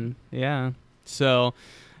husband. yep. And yeah. So,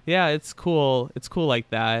 yeah, it's cool. It's cool like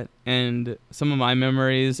that. And some of my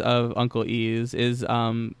memories of Uncle E's is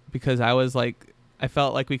because I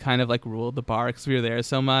felt like we kind of like ruled the bar because we were there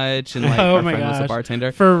so much, and like our friend was a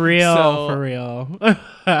bartender. For real.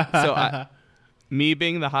 So me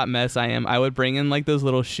being the hot mess I am, I would bring in like those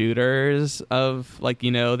little shooters of like,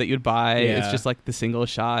 that you'd buy. Yeah. It's just like the single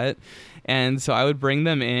shot. And so I would bring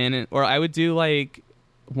them in, or I would do like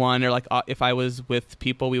one, or like if I was with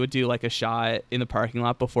people, we would do like a shot in the parking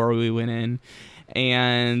lot before we went in.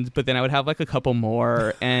 but then I would have like a couple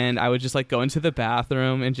more, and I would just like go into the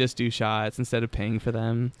bathroom and just do shots instead of paying for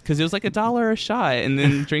them, because it was like $1 a shot, and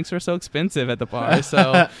then drinks were so expensive at the bar.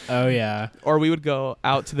 So Oh yeah. or we would go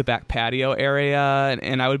out to the back patio area,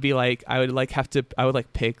 and I would be like, I would like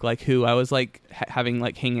pick like who I was like having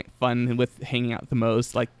like fun with, hanging out the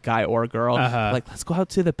most, like guy or girl. Like, let's go out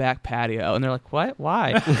to the back patio, and they're like, what?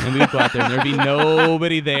 Why? And we would go out there, and there'd be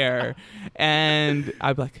nobody there, and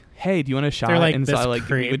I'd be like, hey, do you want a shot? They're like, and so this I like we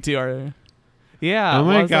creep. would do our. Yeah. Oh well,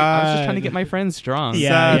 my I was I was just God. trying to get my friends drunk. Yeah,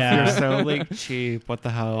 Seth, yeah. you're so like cheap. What the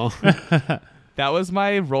hell? That was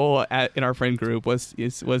my role in our friend group was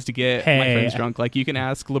to get my Hey. friends drunk. Like, you can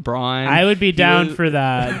ask LeBron. I would be He down was- for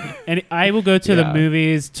that. And I will go to the Yeah.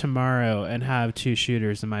 movies tomorrow and have 2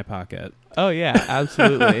 shooters in my pocket. Oh yeah,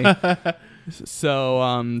 absolutely. So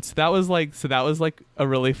that was like a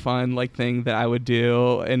really fun like thing that I would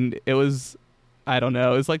do, and it was, I don't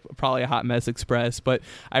know, it was like probably a hot mess express, but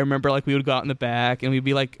I remember like we would go out in the back and we'd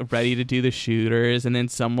be like ready to do the shooters, and then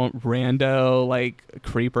someone rando like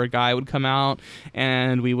creeper guy would come out,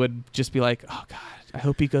 and we would just be like, oh god, I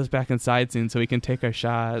hope he goes back inside soon so we can take our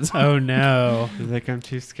shots. Oh no. Like, I'm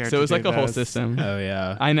too scared. So it was to like do a whole this. system. Oh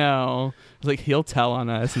yeah. I know. It was like, he'll tell on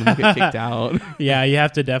us and then we get kicked out. Yeah, you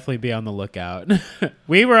have to definitely be on the lookout.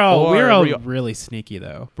 we were all Or we- really sneaky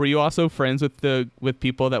though. Were you also friends with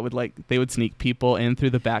people that would like, they would sneak people in through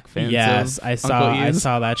the back fence? Yes, of I Uncle saw Ian's?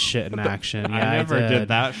 that shit in action. Yeah, I never did. did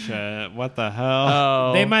that shit. What the hell?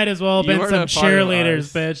 Oh, They might as well have You been weren't some a part of cheerleaders,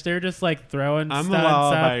 ours. bitch. They're just like throwing I'm a stunts up,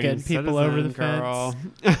 law-abiding getting people over the citizen, girl.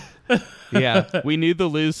 fence. Yeah, we knew the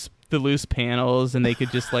loose panels, and they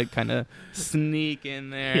could just like kind of sneak in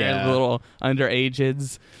there. Yeah. Little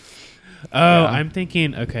underageds. Oh, Yeah. I'm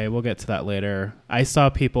thinking. Okay, we'll get to that later. I saw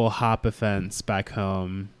people hop a fence back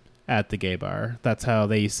home at the gay bar. That's how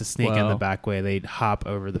they used to sneak in the Whoa. back way. They'd hop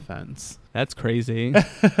over the fence. That's crazy.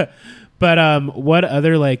 But what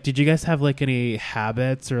other like? Did you guys have like any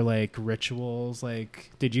habits or like rituals?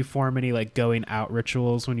 Like, did you form any like going out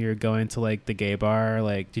rituals when you were going to like the gay bar?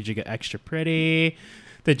 Like, did you get extra pretty?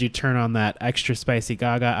 Did you turn on that extra spicy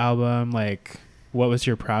Gaga album? Like, what was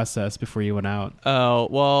your process before you went out? Oh,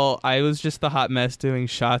 well, I was just the hot mess doing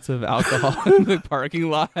shots of alcohol in the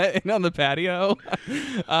parking lot and on the patio.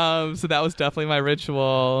 So that was definitely my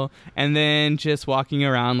ritual. And then just walking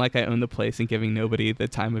around like I owned the place and giving nobody the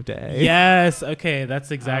time of day. Yes. Okay,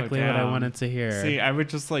 that's exactly what I damn. wanted to hear. See, I would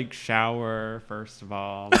just like shower first of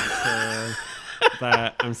all, make sure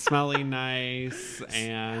that I'm smelling nice,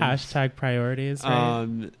 and Hashtag priorities.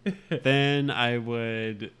 Right? then I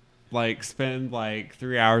would like spend like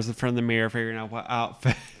 3 hours in front of the mirror figuring out what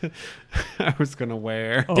outfit I was gonna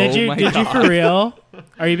wear. Oh Did you my for God. real?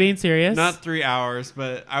 Are you being serious? Not 3 hours,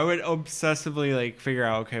 but I would obsessively like figure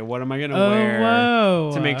out, okay, what am I gonna Oh, wear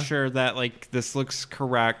whoa. to make sure that like this looks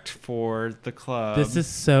correct for the club. This is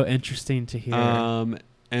so interesting to hear.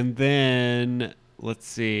 And then let's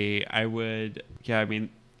see, I would have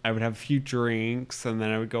a few drinks, and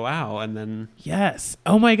then I would go out, and then Yes.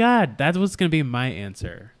 Oh my God. That was going to be my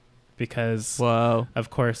answer. Because, Whoa. of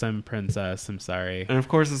course, I'm princess. I'm sorry. and of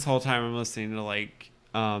course this whole time I'm listening to like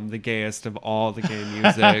the gayest of all the gay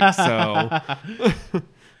music. So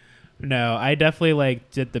No, I definitely like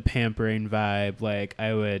did the pampering vibe. Like,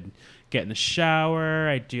 I would get in the shower.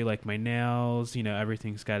 I'd do like my nails. You know,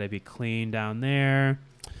 everything's got to be clean down there.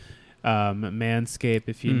 Manscape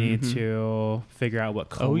if you need Mhm. to. Figure out what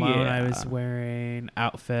Oh, cologne I yeah. was wearing.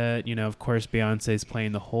 Outfit. You know, of course, Beyonce's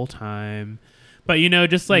playing the whole time. But, you know,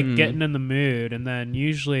 just like getting in the mood. And then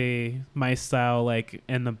usually my style, like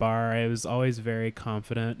in the bar, I was always very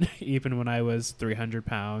confident, even when I was 300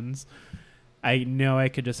 pounds. I know I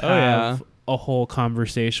could just Oh, have yeah. a whole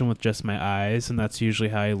conversation with just my eyes. And that's usually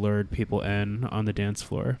how I lured people in on the dance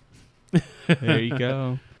floor. There you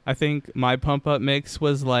go. I think my pump up mix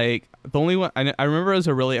was like the only one. I remember it was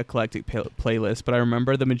a really eclectic playlist, but I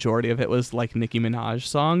remember the majority of it was like Nicki Minaj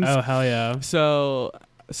songs. Oh, hell yeah. So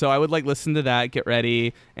I would like listen to that, get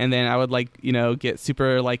ready, and then I would like, you know, get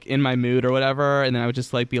super like in my mood or whatever, and then I would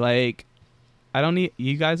just like be like, I don't need,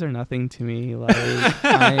 you guys are nothing to me. Like,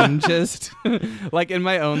 I'm just like in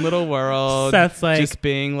my own little world. That's like, just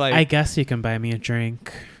being like, I guess you can buy me a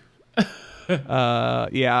drink.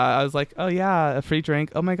 yeah, I was like, oh yeah, a free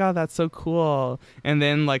drink. Oh my God, that's so cool. And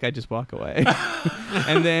then like I just walk away.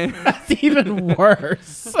 And then That's even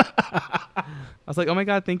worse. I was like, oh my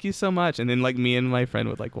God, thank you so much. And then like me and my friend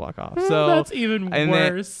would like walk off. So that's even and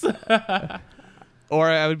then- worse. or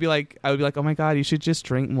I would be like, oh my God, you should just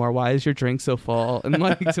drink more. Why is your drink so full? And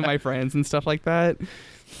like to my friends and stuff like that.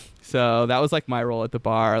 So that was like my role at the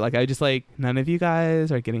bar. Like I just like, none of you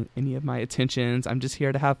guys are getting any of my attentions. I'm just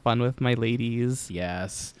here to have fun with my ladies.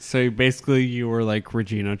 Yes. So basically, you were like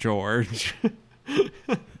Regina George.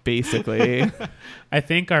 Basically. I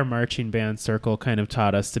think our marching band circle kind of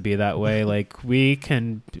taught us to be that way. Like we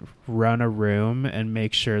can run a room and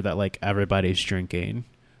make sure that like everybody's drinking.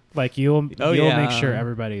 Like you'll make sure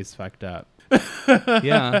everybody's fucked up.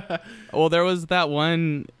 Yeah. Well, there was that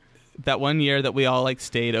one year that we all like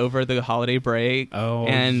stayed over the holiday break. Oh,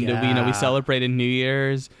 and yeah. we celebrated New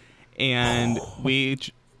Year's, and we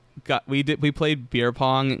played beer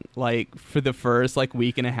pong like for the first like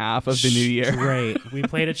week and a half of the new year. Straight. We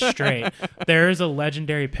played it straight. There's a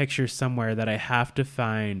legendary picture somewhere that I have to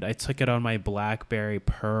find. I took it on my BlackBerry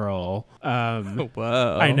Pearl.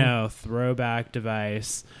 Whoa. I know, throwback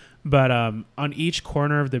device. But on each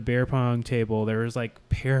corner of the beer pong table, there was like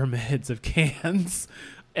pyramids of cans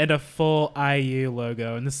and a full IU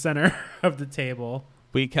logo in the center of the table.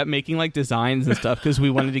 We kept making like designs and stuff because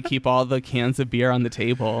we wanted to keep all the cans of beer on the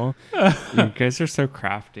table. You guys are so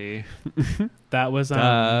crafty. That was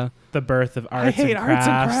the birth of arts and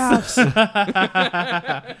crafts.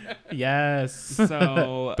 Yes.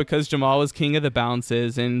 So because Jamal was king of the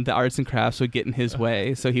bounces and the arts and crafts would get in his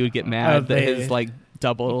way, so he would get mad that his like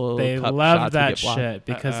double they cup loved shots that would get blocked. shit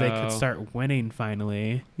because they could start winning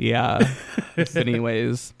finally. Yeah. But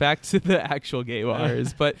anyways, back to the actual gay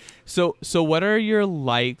bars. But so what are your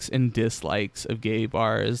likes and dislikes of gay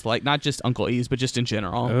bars? Like not just Uncle E's, but just in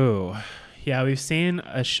general. Oh, yeah, we've seen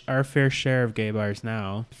our fair share of gay bars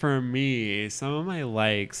now. for me, some of my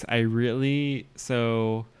likes,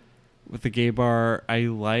 so with the gay bar, I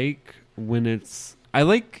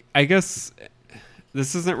guess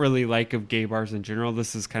this isn't really like of gay bars in general.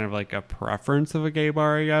 This is kind of like a preference of a gay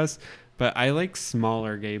bar, I guess. But I like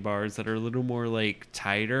smaller gay bars that are a little more like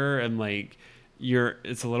tighter and like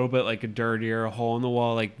it's a little bit like a dirtier hole in the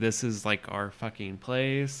wall. Like this is like our fucking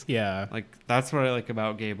place. Yeah. Like that's what I like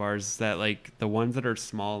about gay bars is that like the ones that are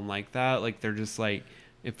small and like that, like they're just like,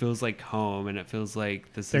 it feels like home and it feels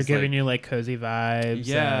like they're giving you like cozy vibes.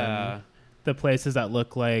 Yeah. And the places that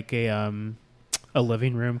look like a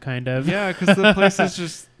living room kind of. Yeah, because the places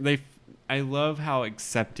just I love how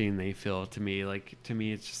accepting they feel to me. Like to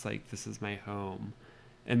me, it's just like this is my home,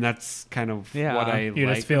 and that's kind of what I like. You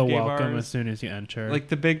just feel with gay welcome bars. as soon as you enter. Like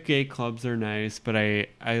the big gay clubs are nice, but I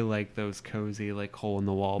like those cozy like hole in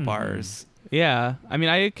the wall bars. Yeah, I mean,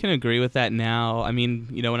 I can agree with that now. I mean,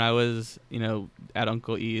 when I was, at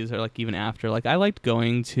Uncle E's or like even after, like I liked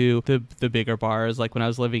going to the bigger bars. Like when I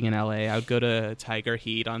was living in LA, I would go to Tiger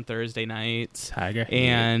Heat on Thursday nights. Tiger Heat.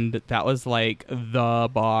 And that was like the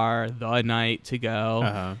bar, the night to go.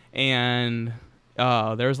 Uh-huh. And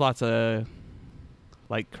there was lots of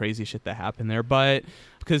like crazy shit that happened there. But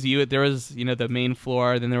because there was, the main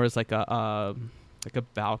floor, then there was like a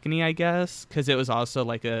balcony, I guess, because it was also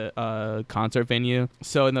like a concert venue.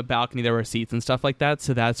 So in the balcony there were seats and stuff like that.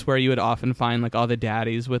 So that's where you would often find like all the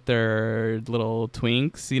daddies with their little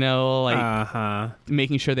twinks, like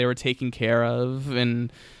making sure they were taken care of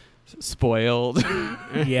and spoiled.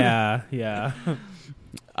 Yeah.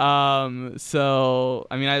 So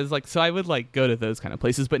I mean, I would like go to those kind of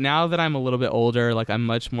places, but now that I'm a little bit older, like I'm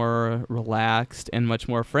much more relaxed and much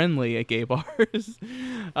more friendly at gay bars.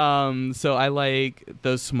 So I like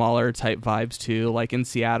those smaller type vibes too. Like in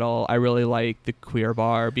Seattle, I really like the Queer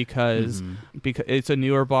Bar because it's a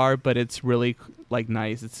newer bar, but it's really like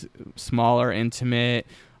nice. It's smaller, intimate.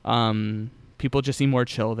 People just seem more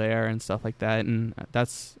chill there and stuff like that. And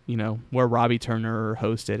that's, where Robbie Turner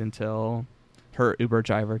hosted until her Uber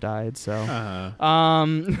driver died. So,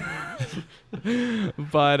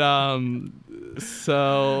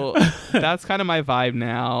 so that's kind of my vibe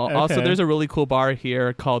now. Okay. Also, there's a really cool bar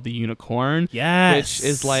here called the Unicorn. Yes. Which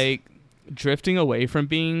is like drifting away from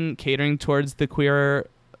being catering towards the queer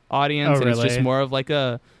audience. Oh, and it's really? just more of like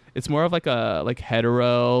a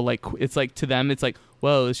hetero, like it's like to them, it's like,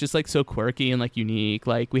 whoa, it's just like so quirky and like unique.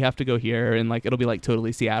 Like we have to go here and like it'll be like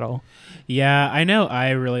totally Seattle. Yeah, I know. I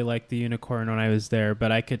really liked the Unicorn when I was there,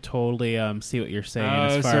 but I could totally see what you're saying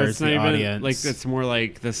as far as the audience. Like it's more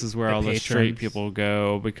like this is where The all the straight patrons. people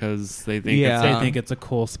go because they think Yeah. They think it's a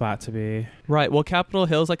cool spot to be. Right. Well, Capitol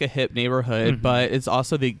Hill's like a hip neighborhood, but it's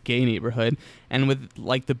also the gay neighborhood. And with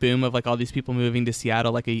like the boom of like all these people moving to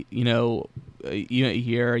Seattle, like a year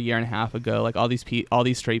and a half ago, like all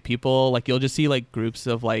these straight people, like you'll just see like groups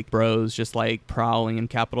of like bros just like prowling in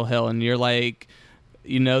Capitol Hill, and you're like,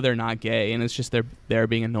 they're not gay, and it's just they're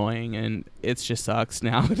being annoying, and it just sucks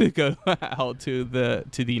now to go out to the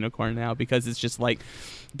Unicorn now because it's just like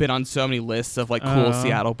been on so many lists of like cool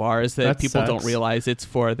Seattle bars that people don't sucks. realize it's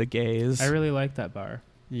for the gays. I really like that bar.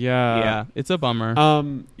 Yeah, it's a bummer.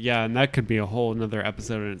 Yeah, and that could be a whole another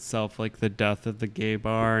episode in itself, like the death of the gay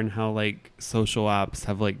bar and how like social apps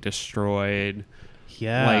have like destroyed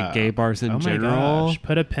Yeah. like gay bars in oh general. My gosh.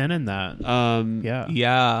 Put a pin in that. Yeah.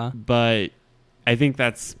 Yeah. But I think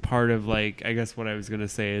that's part of like, I guess what I was gonna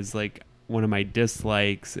say is like one of my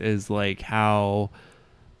dislikes is like how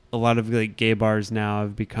a lot of like gay bars now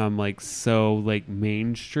have become like so like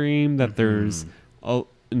mainstream that there's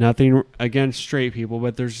nothing against straight people,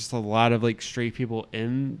 but there's just a lot of like straight people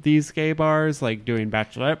in these gay bars like doing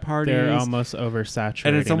bachelorette parties. They're almost oversaturated.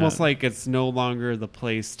 And it's almost like it's no longer the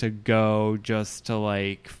place to go just to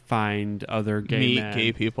like find other gay Meet men.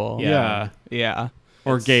 gay people. Yeah. Yeah.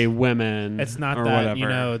 Or gay women. It's not or that, whatever. you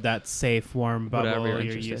know, that safe, warm Whatever bubble you're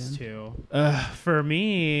you're interested used to. For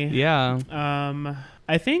me, Yeah.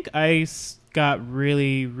 I think I got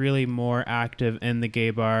really, really more active in the gay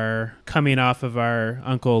bar coming off of our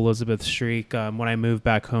Uncle Elizabeth streak. When I moved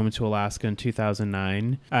back home to Alaska in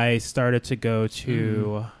 2009, I started to go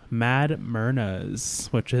to Mad Myrna's,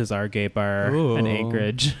 which is our gay bar in Ooh.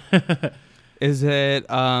 Anchorage. Is it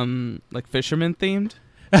like fisherman themed?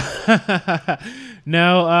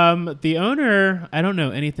 No, the owner, I don't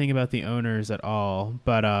know anything about the owners at all,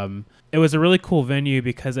 but it was a really cool venue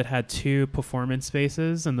because it had 2 performance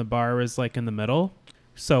spaces and the bar was like in the middle.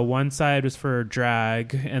 So one side was for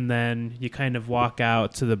drag, and then you kind of walk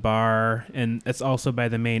out to the bar, and it's also by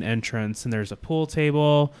the main entrance, and there's a pool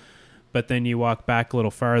table, but then you walk back a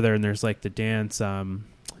little farther and there's like the dance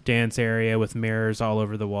area with mirrors all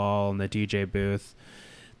over the wall and the DJ booth.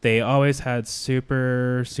 They always had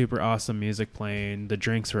super, super awesome music playing. The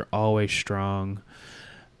drinks were always strong.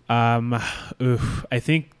 I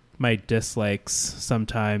think my dislikes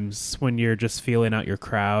sometimes when you're just feeling out your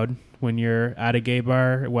crowd when you're at a gay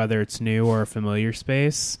bar, whether it's new or a familiar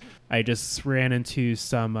space. I just ran into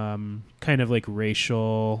some kind of like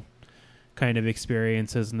racial kind of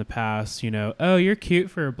experiences in the past, you know, oh, you're cute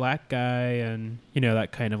for a black guy, and, you know,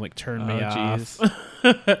 that kind of like turned me off.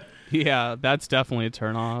 Yeah, that's definitely a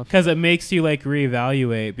turn off. Because it makes you like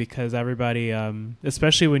reevaluate, because everybody,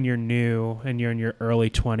 especially when you're new and you're in your early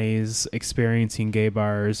 20s experiencing gay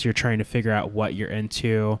bars, you're trying to figure out what you're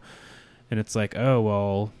into. And it's like, oh,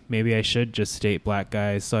 well, maybe I should just date black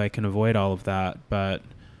guys so I can avoid all of that. But,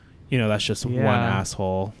 you know, that's just one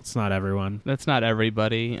asshole. It's not everyone. That's not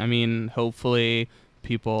everybody. I mean, hopefully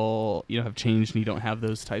people, you know, have changed and you don't have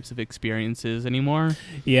those types of experiences anymore.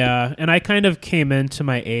 Yeah, and I kind of came into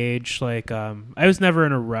my age like I was never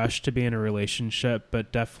in a rush to be in a relationship,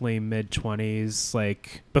 but definitely mid-20s,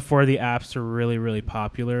 like before the apps were really, really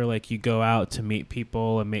popular. Like you go out to meet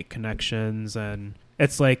people and make connections, and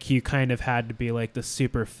it's like you kind of had to be like the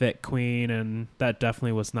super fit queen, and that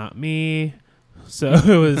definitely was not me. So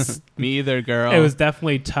it was Me either, girl. It was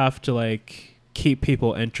definitely tough to like keep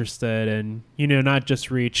people interested and, you know, not just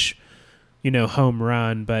reach, you know, home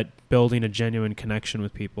run, but building a genuine connection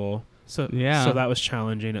with people. So that was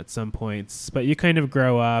challenging at some points, but you kind of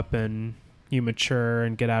grow up and you mature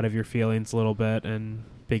and get out of your feelings a little bit and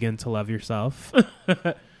begin to love yourself.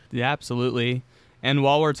 Yeah, absolutely. And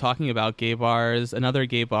while we're talking about gay bars, another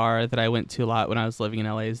gay bar that I went to a lot when I was living in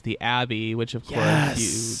LA is the Abbey, which of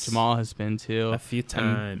course Jamal has been to a few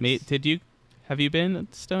times. Have you been,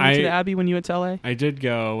 Stoney, to the Abbey when you went to LA? I did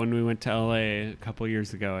go when we went to LA a couple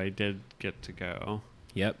years ago. I did get to go.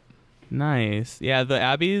 Yep. Nice. Yeah, the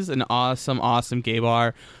Abbey's an awesome gay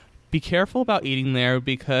bar. Be careful about eating there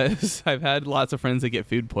because I've had lots of friends that get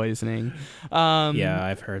food poisoning. Yeah,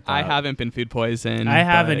 I've heard that. I haven't been food poisoned. I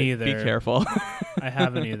haven't but either. Be careful. I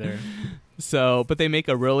haven't either. So, but they make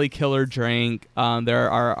a really killer drink. There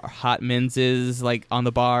are hot menses like on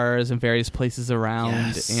the bars and various places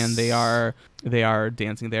around, and they are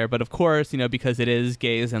dancing there. But of course, you know, because it is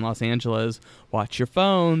gays in Los Angeles, watch your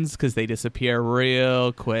phones because they disappear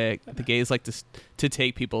real quick. The gays like to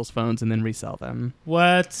take people's phones and then resell them.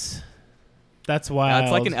 What? That's wild.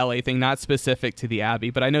 It's like an LA thing, not specific to the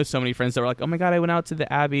Abbey. But I know so many friends that were like, "Oh my god, I went out to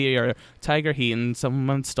the Abbey or Tiger Heat and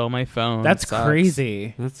someone stole my phone." That's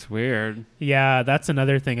crazy. That's weird. Yeah, that's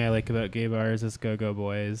another thing I like about gay bars is go-go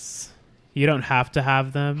boys. You don't have to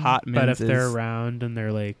have them, Hot but if menses. they're around and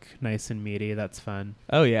they're like nice and meaty, that's fun.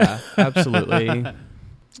 Oh yeah, absolutely.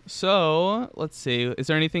 So let's see. Is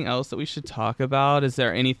there anything else that we should talk about? Is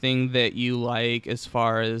there anything that you like as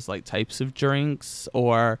far as like types of drinks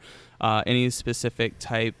or any specific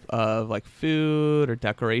type of like food or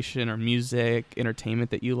decoration or music, entertainment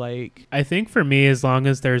that you like? I think for me, as long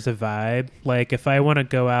as there's a vibe, like if I want to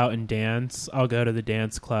go out and dance, I'll go to the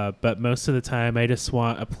dance club. But most of the time, I just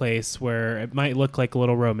want a place where it might look like a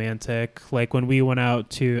little romantic. Like when we went out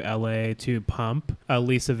to LA to Pump,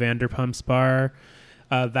 Lisa Vanderpump's bar,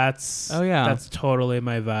 That's that's totally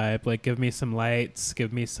my vibe. Like, give me some lights,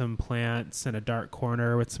 give me some plants in a dark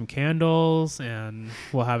corner with some candles, and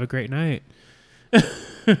we'll have a great night.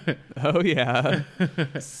 Oh yeah.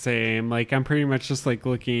 Same. Like, I'm pretty much just like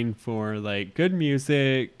looking for like good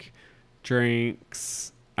music,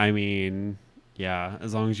 drinks. I mean, yeah,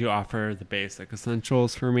 as long as you offer the basic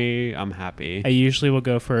essentials for me, I'm happy. I usually will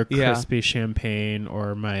go for a crispy champagne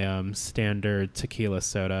or my standard tequila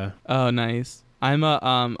soda. Oh, nice.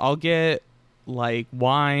 I'll get like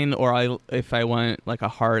wine, or if I want like a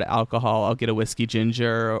hard alcohol, I'll get a whiskey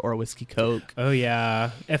ginger or a whiskey Coke. Oh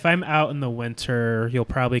yeah. If I'm out in the winter, you'll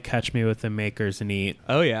probably catch me with the Makers and Eat.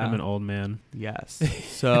 Oh yeah. I'm an old man. Yes.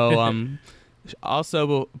 So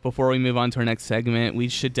also, before we move on to our next segment, we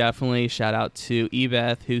should definitely shout out to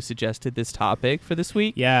Ebeth, who suggested this topic for this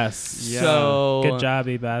week. Yes. Yeah. So good job,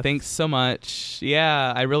 Ebeth. Thanks so much.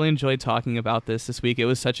 Yeah, I really enjoyed talking about this week. It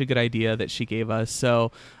was such a good idea that she gave us.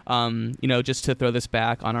 So, just to throw this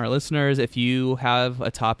back on our listeners, if you have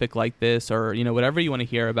a topic like this, or, whatever you want to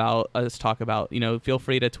hear about us talk about, feel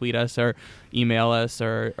free to tweet us or email us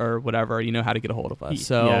or whatever, how to get a hold of us.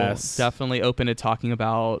 So yes. Definitely open to talking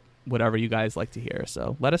about whatever you guys like to hear.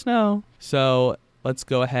 So let us know. So let's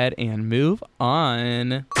go ahead and move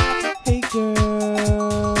on. Hey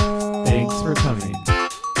girl. Thanks for coming.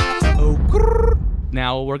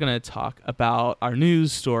 Now we're going to talk about our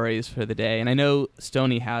news stories for the day. And I know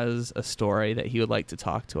Stoney has a story that he would like to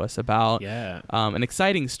talk to us about. Yeah. An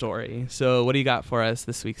exciting story. So what do you got for us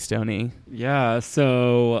this week, Stoney? Yeah,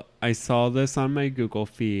 so I saw this on my Google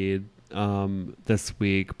feed this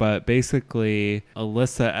week, but basically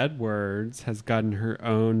Alyssa Edwards has gotten her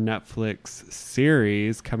own Netflix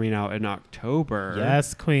series coming out in October.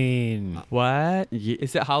 Yes, Queen. What?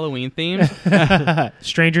 Is it Halloween themed?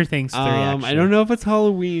 Stranger Things 3, actually. I don't know if it's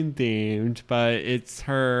Halloween themed, but it's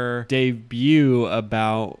her debut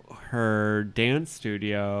about her dance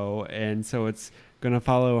studio, and so it's going to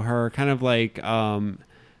follow her kind of like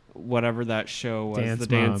whatever that show was,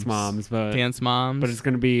 Dance Moms, but it's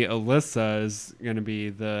going to be Alyssa is going to be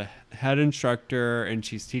the head instructor, and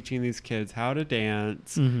she's teaching these kids how to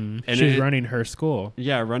dance. Mm-hmm. And she's running her school.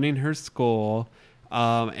 Yeah, running her school.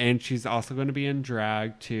 And she's also going to be in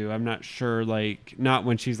drag too. I'm not sure, like, not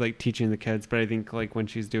when she's like teaching the kids, but I think like when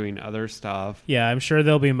she's doing other stuff. Yeah, I'm sure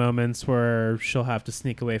there'll be moments where she'll have to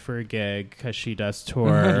sneak away for a gig because she does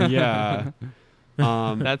tour. Yeah.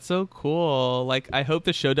 That's so cool. Like, I hope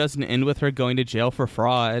the show doesn't end with her going to jail for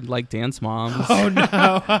fraud, like Dance Moms. Oh no.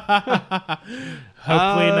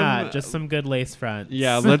 Hopefully not. Just some good lace fronts.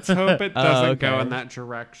 Yeah, let's hope it doesn't go in that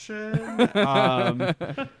direction.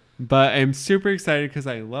 But I'm super excited because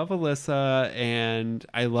I love Alyssa and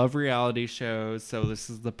I love reality shows. So this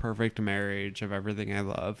is the perfect marriage of everything I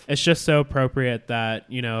love. It's just so appropriate that,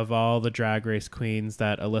 of all the Drag Race queens,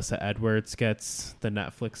 that Alyssa Edwards gets the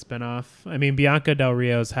Netflix spinoff. I mean, Bianca Del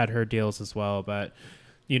Rio's had her deals as well, but,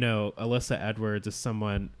 Alyssa Edwards is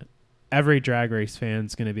someone every Drag Race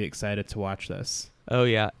fan's going to be excited to watch this. Oh,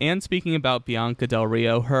 yeah. And speaking about Bianca Del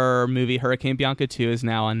Rio, her movie Hurricane Bianca 2 is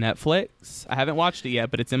now on Netflix. I haven't watched it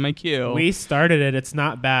yet, but it's in my queue. We started it. It's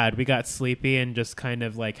not bad. We got sleepy and just kind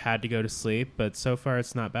of like had to go to sleep, but so far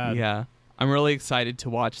it's not bad. Yeah. I'm really excited to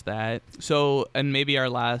watch that. So, and maybe our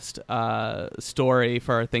last story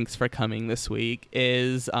for our Thanks for Coming this week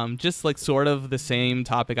is just like sort of the same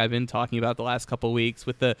topic I've been talking about the last couple weeks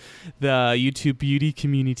with the YouTube beauty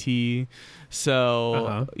community.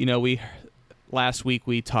 So, last week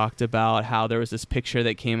we talked about how there was this picture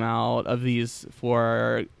that came out of these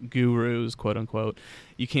four gurus, quote unquote.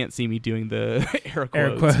 You can't see me doing the air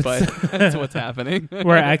quotes, but that's what's happening.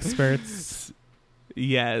 We're experts.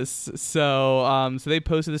 Yes. So they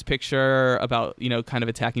posted this picture about, kind of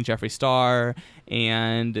attacking Jeffree Star,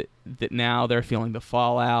 and that now they're feeling the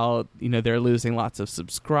fallout. They're losing lots of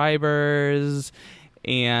subscribers.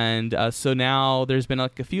 And so now there's been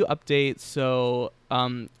like a few updates. So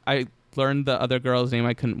I learned the other girl's name.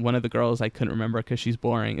 One of the girls I couldn't remember because she's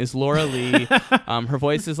boring, is Laura Lee. Her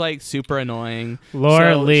voice is like super annoying.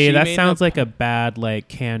 Laura Lee, that sounds like a bad like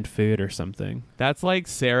canned food or something. That's like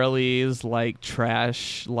Sara Lee's like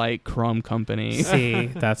trash like crumb company. See,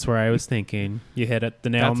 that's where I was thinking. You hit it the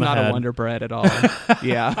nail on the head. That's not a Wonder Bread at all.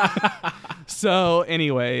 Yeah. So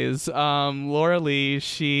anyways, Laura Lee,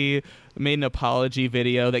 she made an apology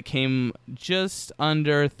video that came just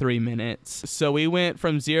under 3 minutes. So we went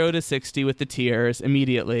from 0 to 60 with the tears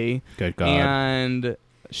immediately. Good God. And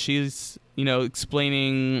she's,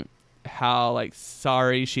 explaining how like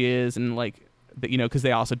sorry she is, and like, because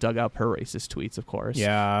they also dug up her racist tweets, of course.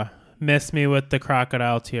 Yeah. Miss me with the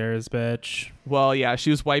crocodile tears, bitch. Well, yeah, she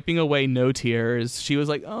was wiping away no tears. She was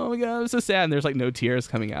like, "Oh my god, I'm so sad." And there's like no tears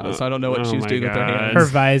coming out, so I don't know what Oh she was my doing with her God. hands. Her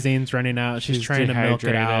Visine's running out. She's trying to milk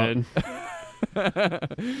it out.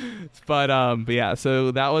 dehydrated. But yeah,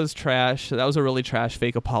 so that was trash. That was a really trash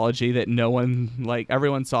fake apology that no one, like,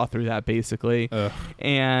 everyone saw through that basically. Ugh.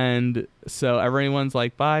 And so everyone's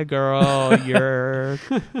like, "Bye, girl, you're."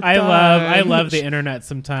 I love the internet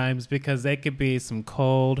sometimes because they could be some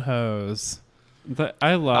cold hoes.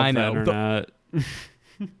 I love I the know, internet.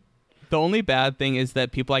 The only bad thing is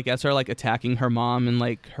that people, I guess, are like attacking her mom and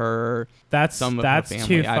like her. That's Some of her family,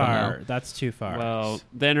 too I don't far. know. That's too far. Well,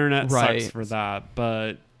 the internet Right. sucks for that,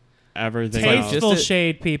 but everything like else. just Tasteful a-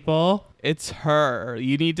 shade, people. It's her.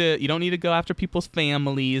 You don't need to go after people's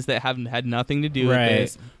families that have had nothing to do with Right.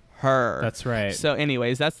 this. Her. That's right. So,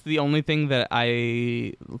 anyways, that's the only thing that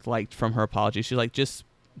I liked from her apology. She's like, just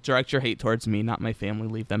direct your hate towards me, not my family.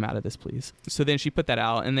 Leave them out of this, please. So then she put that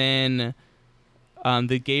out, and then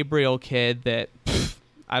the Gabriel kid that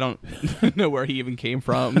I don't know where he even came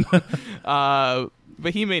from,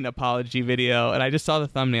 but he made an apology video, and I just saw the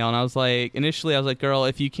thumbnail, and I was like, initially, I was like, girl,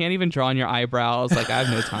 if you can't even draw on your eyebrows, like, I have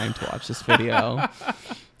no time to watch this video.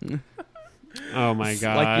 Oh my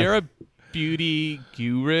god! Like, you're a beauty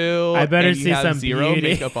guru. I better and you see have some zero beauty.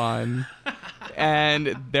 makeup on,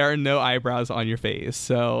 and there are no eyebrows on your face.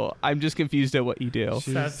 So I'm just confused at what you do.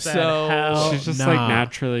 So She's just like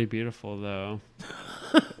naturally beautiful, though.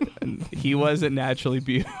 he wasn't naturally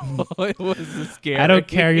beautiful. It was scary. I don't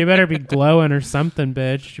care. You better be glowing or something,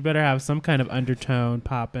 bitch. You better have some kind of undertone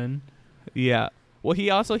popping. Yeah. Well, he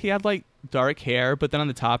had like dark hair, but then on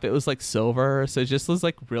the top it was like silver. So it just was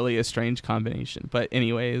like really a strange combination. But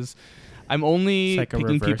anyways, I'm only It's like a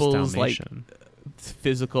picking reverse people's like Dalmatian.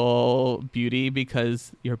 physical beauty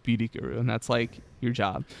because you're a beauty guru and that's like your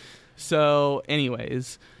job. So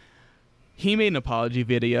anyways, he made an apology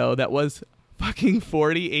video that was fucking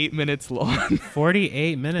 48 minutes long.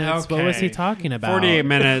 48 minutes. What was he Okay. talking about? 48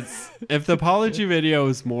 minutes. If the apology video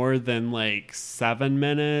is more than like 7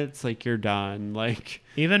 minutes, like you're done. Like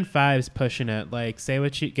Even 5's pushing it. Like, say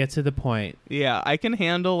what you get to the point. Yeah, I can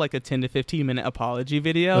handle like a 10 to 15 minute apology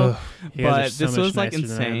video, Ugh, you guys are but so this much was like nicer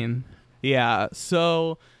than I am. insane. Yeah,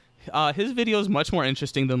 so his video is much more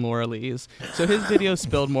interesting than Laura Lee's. So his video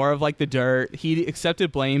spilled more of like the dirt. He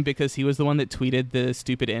accepted blame because he was the one that tweeted the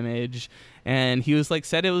stupid image, and he was like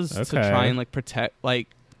said it was to Okay. try and like protect, like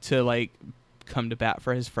to like come to bat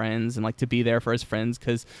for his friends and like to be there for his friends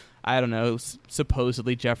because I don't know.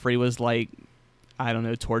 Supposedly Jeffrey was like, I don't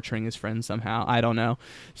know, torturing his friends somehow. I don't know.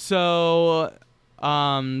 So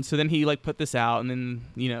so then he like put this out, and then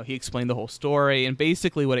he explained the whole story, and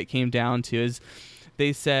basically what it came down to is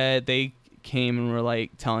they said they came and were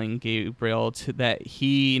like telling Gabriel that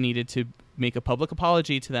he needed to make a public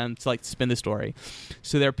apology to them to like spin the story.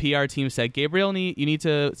 So their PR team said, Gabriel, you need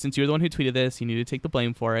to, since you're the one who tweeted this, you need to take the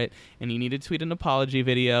blame for it, and you need to tweet an apology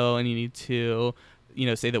video, and you need to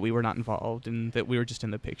say that we were not involved and that we were just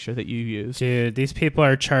in the picture that you used. Dude, these people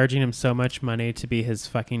are charging him so much money to be his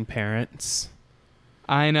fucking parents.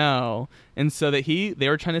 I know. And so that they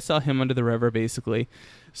were trying to sell him under the river, basically.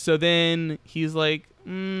 So then he's like,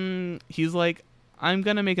 I'm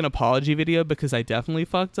going to make an apology video because I definitely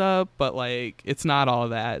fucked up, but like, it's not all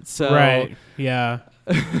that. So, Right. Yeah.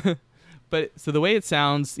 But so the way it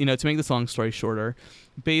sounds, to make this long story shorter,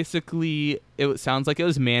 basically it sounds like it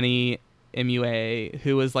was Manny MUA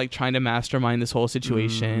who was like trying to mastermind this whole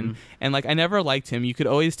situation. And like, I never liked him. You could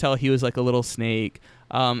always tell he was like a little snake.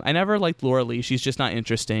 I never liked Laura Lee. She's just not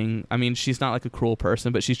interesting. I mean, she's not like a cruel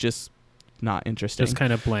person, but she's just not interesting. Just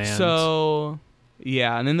kind of bland. So,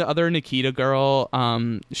 yeah. And then the other Nikita girl,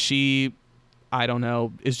 she, I don't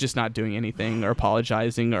know, is just not doing anything or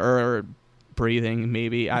apologizing or breathing,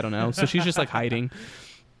 maybe. I don't know. So she's just like hiding.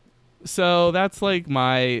 So that's like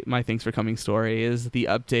my thanks for coming story is the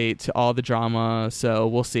update to all the drama. So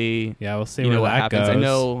we'll see. Yeah, we'll see where what that happens.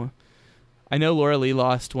 goes. I know Laura Lee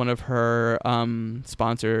lost one of her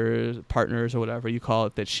sponsors, partners, or whatever you call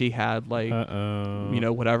it, that she had like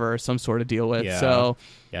whatever, some sort of deal with. Yeah. So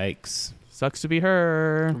Yikes. sucks to be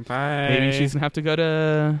her. bye. Maybe she's gonna have to go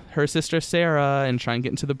to her sister Sarah and try and get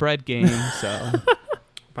into the bread game. So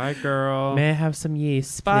Bye, girl. May I have some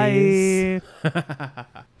yeast, please? bye.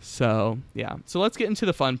 So yeah. So let's get into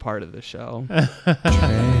the fun part of the show.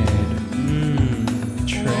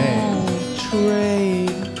 Trade.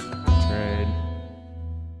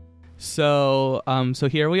 So so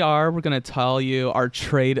here we are. We're gonna tell you our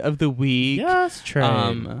trade of the week. Yes,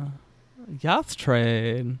 trade. Yes,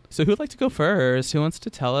 trade. So who'd like to go first? Who wants to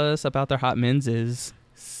tell us about their hot menses?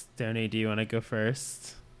 Stoney, do you want to go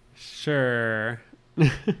first? Sure.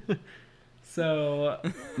 So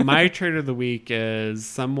my trade of the week is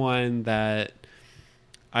someone that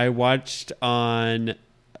I watched on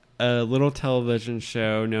a little television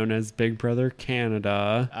show known as Big Brother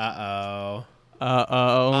Canada.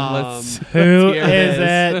 Let's Who hear is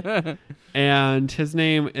this. it? And his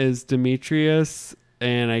name is Demetrius,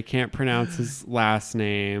 and I can't pronounce his last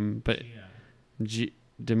name, but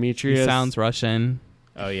Demetrius. He sounds Russian.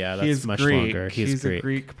 Oh yeah, He's that's much Greek. longer. He's Greek. a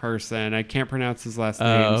Greek person. I can't pronounce his last Oh,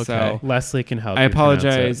 name, okay. so Leslie can help. I you pronounce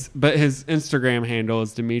apologize. it. But his Instagram handle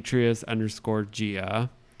is Demetrius_Gia,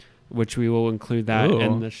 which we will include that Ooh.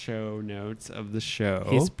 in the show notes of the show.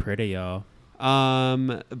 He's pretty, y'all.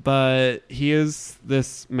 But he is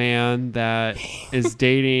this man that is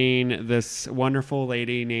dating this wonderful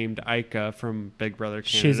lady named Ika from Big Brother Canada.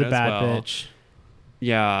 She's a as bad well. bitch.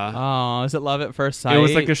 Yeah. Oh, is it love at first sight? It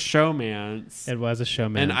was like a showmance. It was a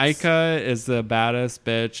showman. And Ika is the baddest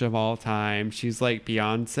bitch of all time. She's like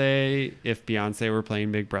Beyonce if Beyonce were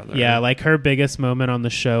playing Big Brother. Yeah, like her biggest moment on the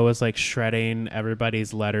show was like shredding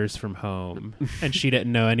everybody's letters from home, and she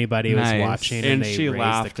didn't know anybody was Nice. watching, And they she raised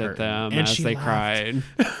laughed the at curtain. them And as she they laughed. cried.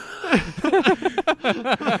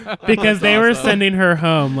 Because they were awesome. sending her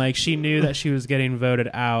home. Like she knew that she was getting voted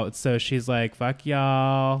out, so she's like, "Fuck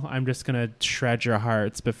y'all! I'm just gonna shred your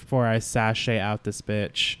hearts before I sashay out this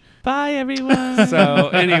bitch." Bye, everyone. So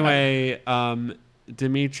anyway,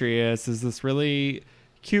 Demetrius is this really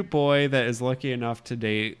cute boy that is lucky enough to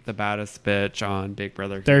date the baddest bitch on Big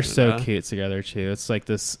Brother They're Canada. so cute together too. It's like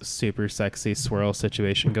this super sexy swirl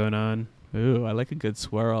situation going on. Ooh, I like a good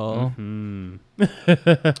swirl. Mhm.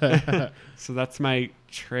 So that's my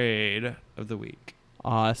trade of the week.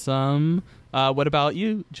 Awesome. What about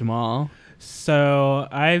you, Jamal? So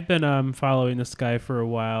I've been following this guy for a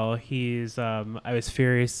while. He's I was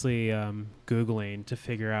furiously Googling to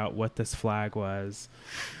figure out what this flag was,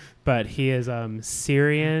 but he is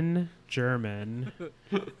Syrian German.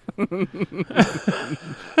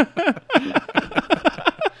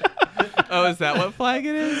 Oh, is that what flag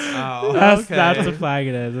it is? Oh. That's the flag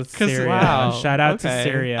it is. It's 'Cause- Syria. wow, Shout out to okay.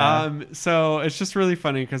 Syria. So it's just really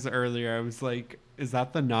funny because earlier I was like, is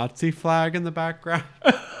that the Nazi flag in the background?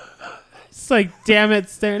 It's like, damn it,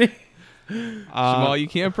 Stanley. Jamal, you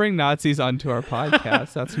can't bring Nazis onto our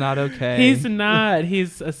podcast. That's not okay. He's not.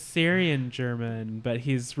 He's a Syrian German, but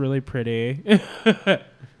he's really pretty.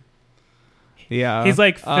 yeah. He's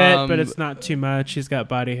like fit, but it's not too much. He's got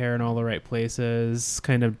body hair in all the right places.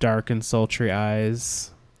 Kind of dark and sultry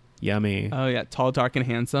eyes. Yummy. Oh yeah, tall, dark, and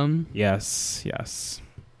handsome. Yes, yes.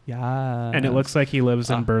 Yeah. And it looks like he lives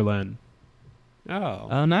in Berlin. Oh,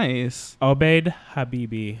 Oh, nice. Obaid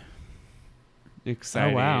Habibi.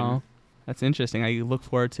 exciting. Oh wow, that's interesting. I look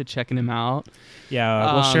forward to checking him out.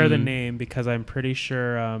 Yeah, we'll share the Um, name because I'm pretty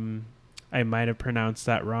sure I might have pronounced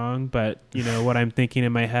that wrong. But you know what I'm thinking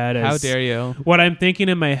in my head is How dare you? what I'm thinking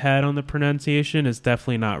in my head on the pronunciation is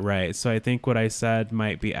definitely not right. So I think what I said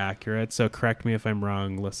might be accurate. So correct me if I'm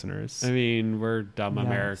wrong, listeners. I mean, we're dumb Yes.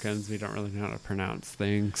 Americans. We don't really know how to pronounce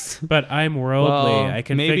things. But I'm worldly. Well, I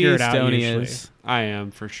can maybe figure it out Estonia usually. is. I am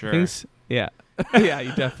for sure. Things- yeah. Yeah,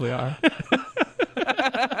 you definitely are.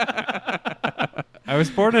 I was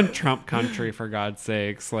born in Trump country, for God's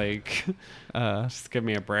sakes. Like, just give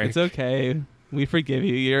me a break. It's okay. We forgive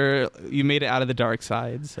you. You made it out of the dark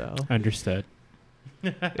side, so Understood.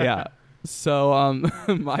 yeah. So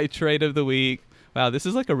my trade of the week. Wow, this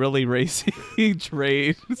is like a really racy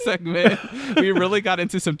trade segment. We really got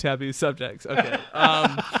into some taboo subjects. Okay.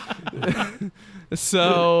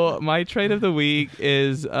 So my trade of the week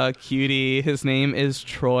is a cutie. His name is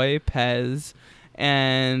Troy Pez,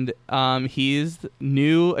 and he's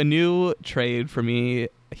a new trade for me.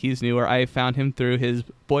 He's newer. I found him through his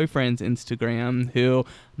boyfriend's Instagram, who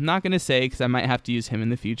I'm not going to say because I might have to use him in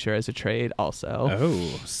the future as a trade also.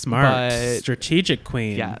 Oh, smart. But- Strategic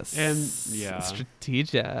queen. Yes. And, yeah.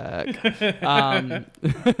 Strategic.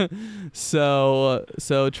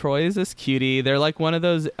 So Troy is this cutie. They're like one of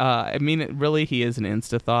those I mean really he is an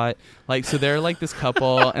Insta thought. Like so they're like this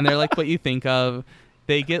couple and they're like what you think of.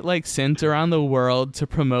 They get like sent around the world to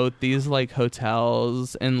promote these like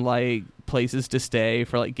hotels and like places to stay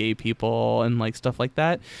for like gay people and like stuff like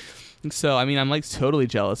that. So I mean I'm like totally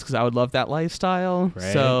jealous because I would love that lifestyle.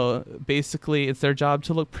 Right. So basically it's their job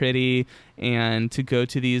to look pretty and to go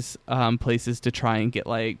to these places to try and get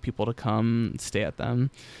like people to come stay at them.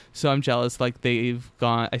 So I'm jealous. Like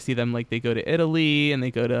I see them like they go to Italy and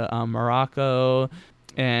they go to Morocco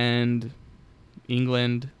and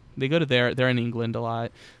England. They go to they're in England a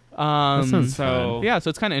lot. That sounds so Yeah, so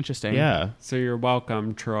it's kind of interesting. Yeah. so you're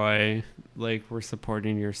welcome, Troy. Like, we're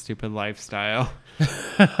supporting your stupid lifestyle.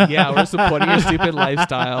 Yeah, we're supporting your stupid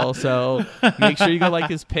lifestyle. So make sure you go like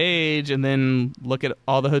his page and then look at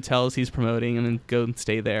all the hotels he's promoting and then go and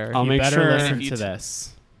stay there. I'll You make better sure- listen If you to t-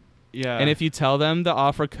 this. Yeah. And if you tell them the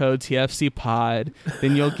offer code TFC Pod,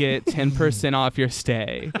 then you'll get 10% off your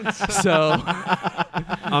stay. So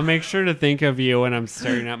I'll make sure to think of you when I'm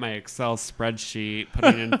staring at my Excel spreadsheet,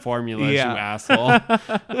 putting in formulas, Yeah. you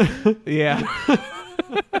asshole. yeah.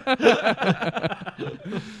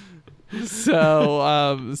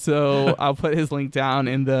 So I'll put his link down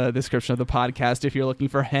in the description of the podcast if you're looking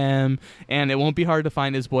for him, and it won't be hard to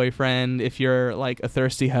find his boyfriend if you're like a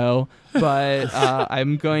thirsty hoe. But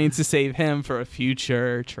I'm going to save him for a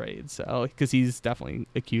future trade, so because he's definitely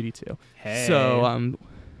a cutie too. Hey. So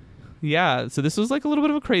yeah, so this was like a little bit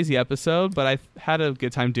of a crazy episode, but I had a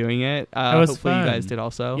good time doing it. was Hopefully fun. you guys did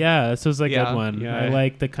also. Yeah, this was a Yeah. good one. Yeah. I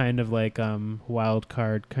like the kind of like wild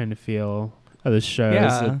card kind of feel of the shows.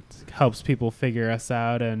 Yeah. It helps people figure us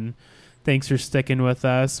out, and thanks for sticking with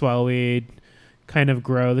us while we kind of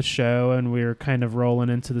grow the show and we're kind of rolling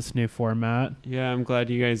into this new format. Yeah, I'm glad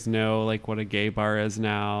you guys know like what a gay bar is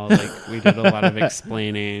now. Like, we did a lot of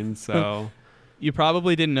explaining, so You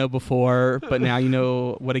probably didn't know before, but now you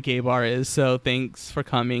know what a gay bar is. So thanks for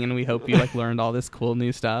coming, and we hope you like learned all this cool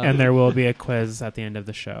new stuff. And there will be a quiz at the end of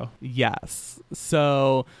the show. Yes.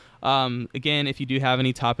 So again, if you do have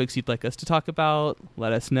any topics you'd like us to talk about,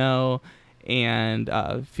 let us know. And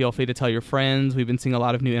feel free to tell your friends. We've been seeing a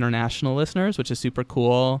lot of new international listeners, which is super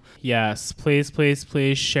cool. Yes, please, please,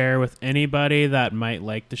 please share with anybody that might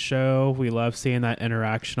like the show. We love seeing that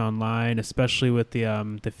interaction online, especially with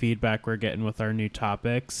the feedback we're getting with our new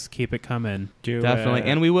topics. Keep it coming. Definitely.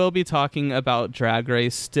 And we will be talking about Drag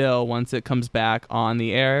Race still once it comes back on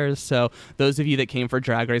the air. So those of you that came for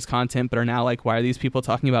Drag Race content but are now like, why are these people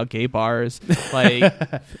talking about gay bars? Like,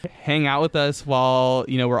 hang out with us while,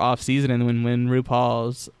 we're off season, and when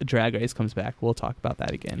RuPaul's Drag Race comes back, we'll talk about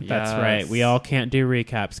that again. That's right. We all can't do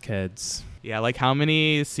recaps, kids. Yeah, like how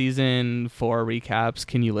many season 4 recaps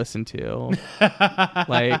can you listen to?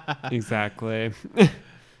 Like, Exactly.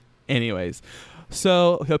 anyways.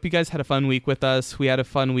 So, hope you guys had a fun week with us. We had a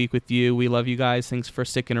fun week with you. We love you guys. Thanks for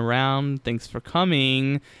sticking around. Thanks for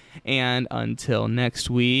coming. And until next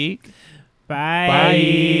week.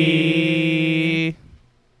 Bye.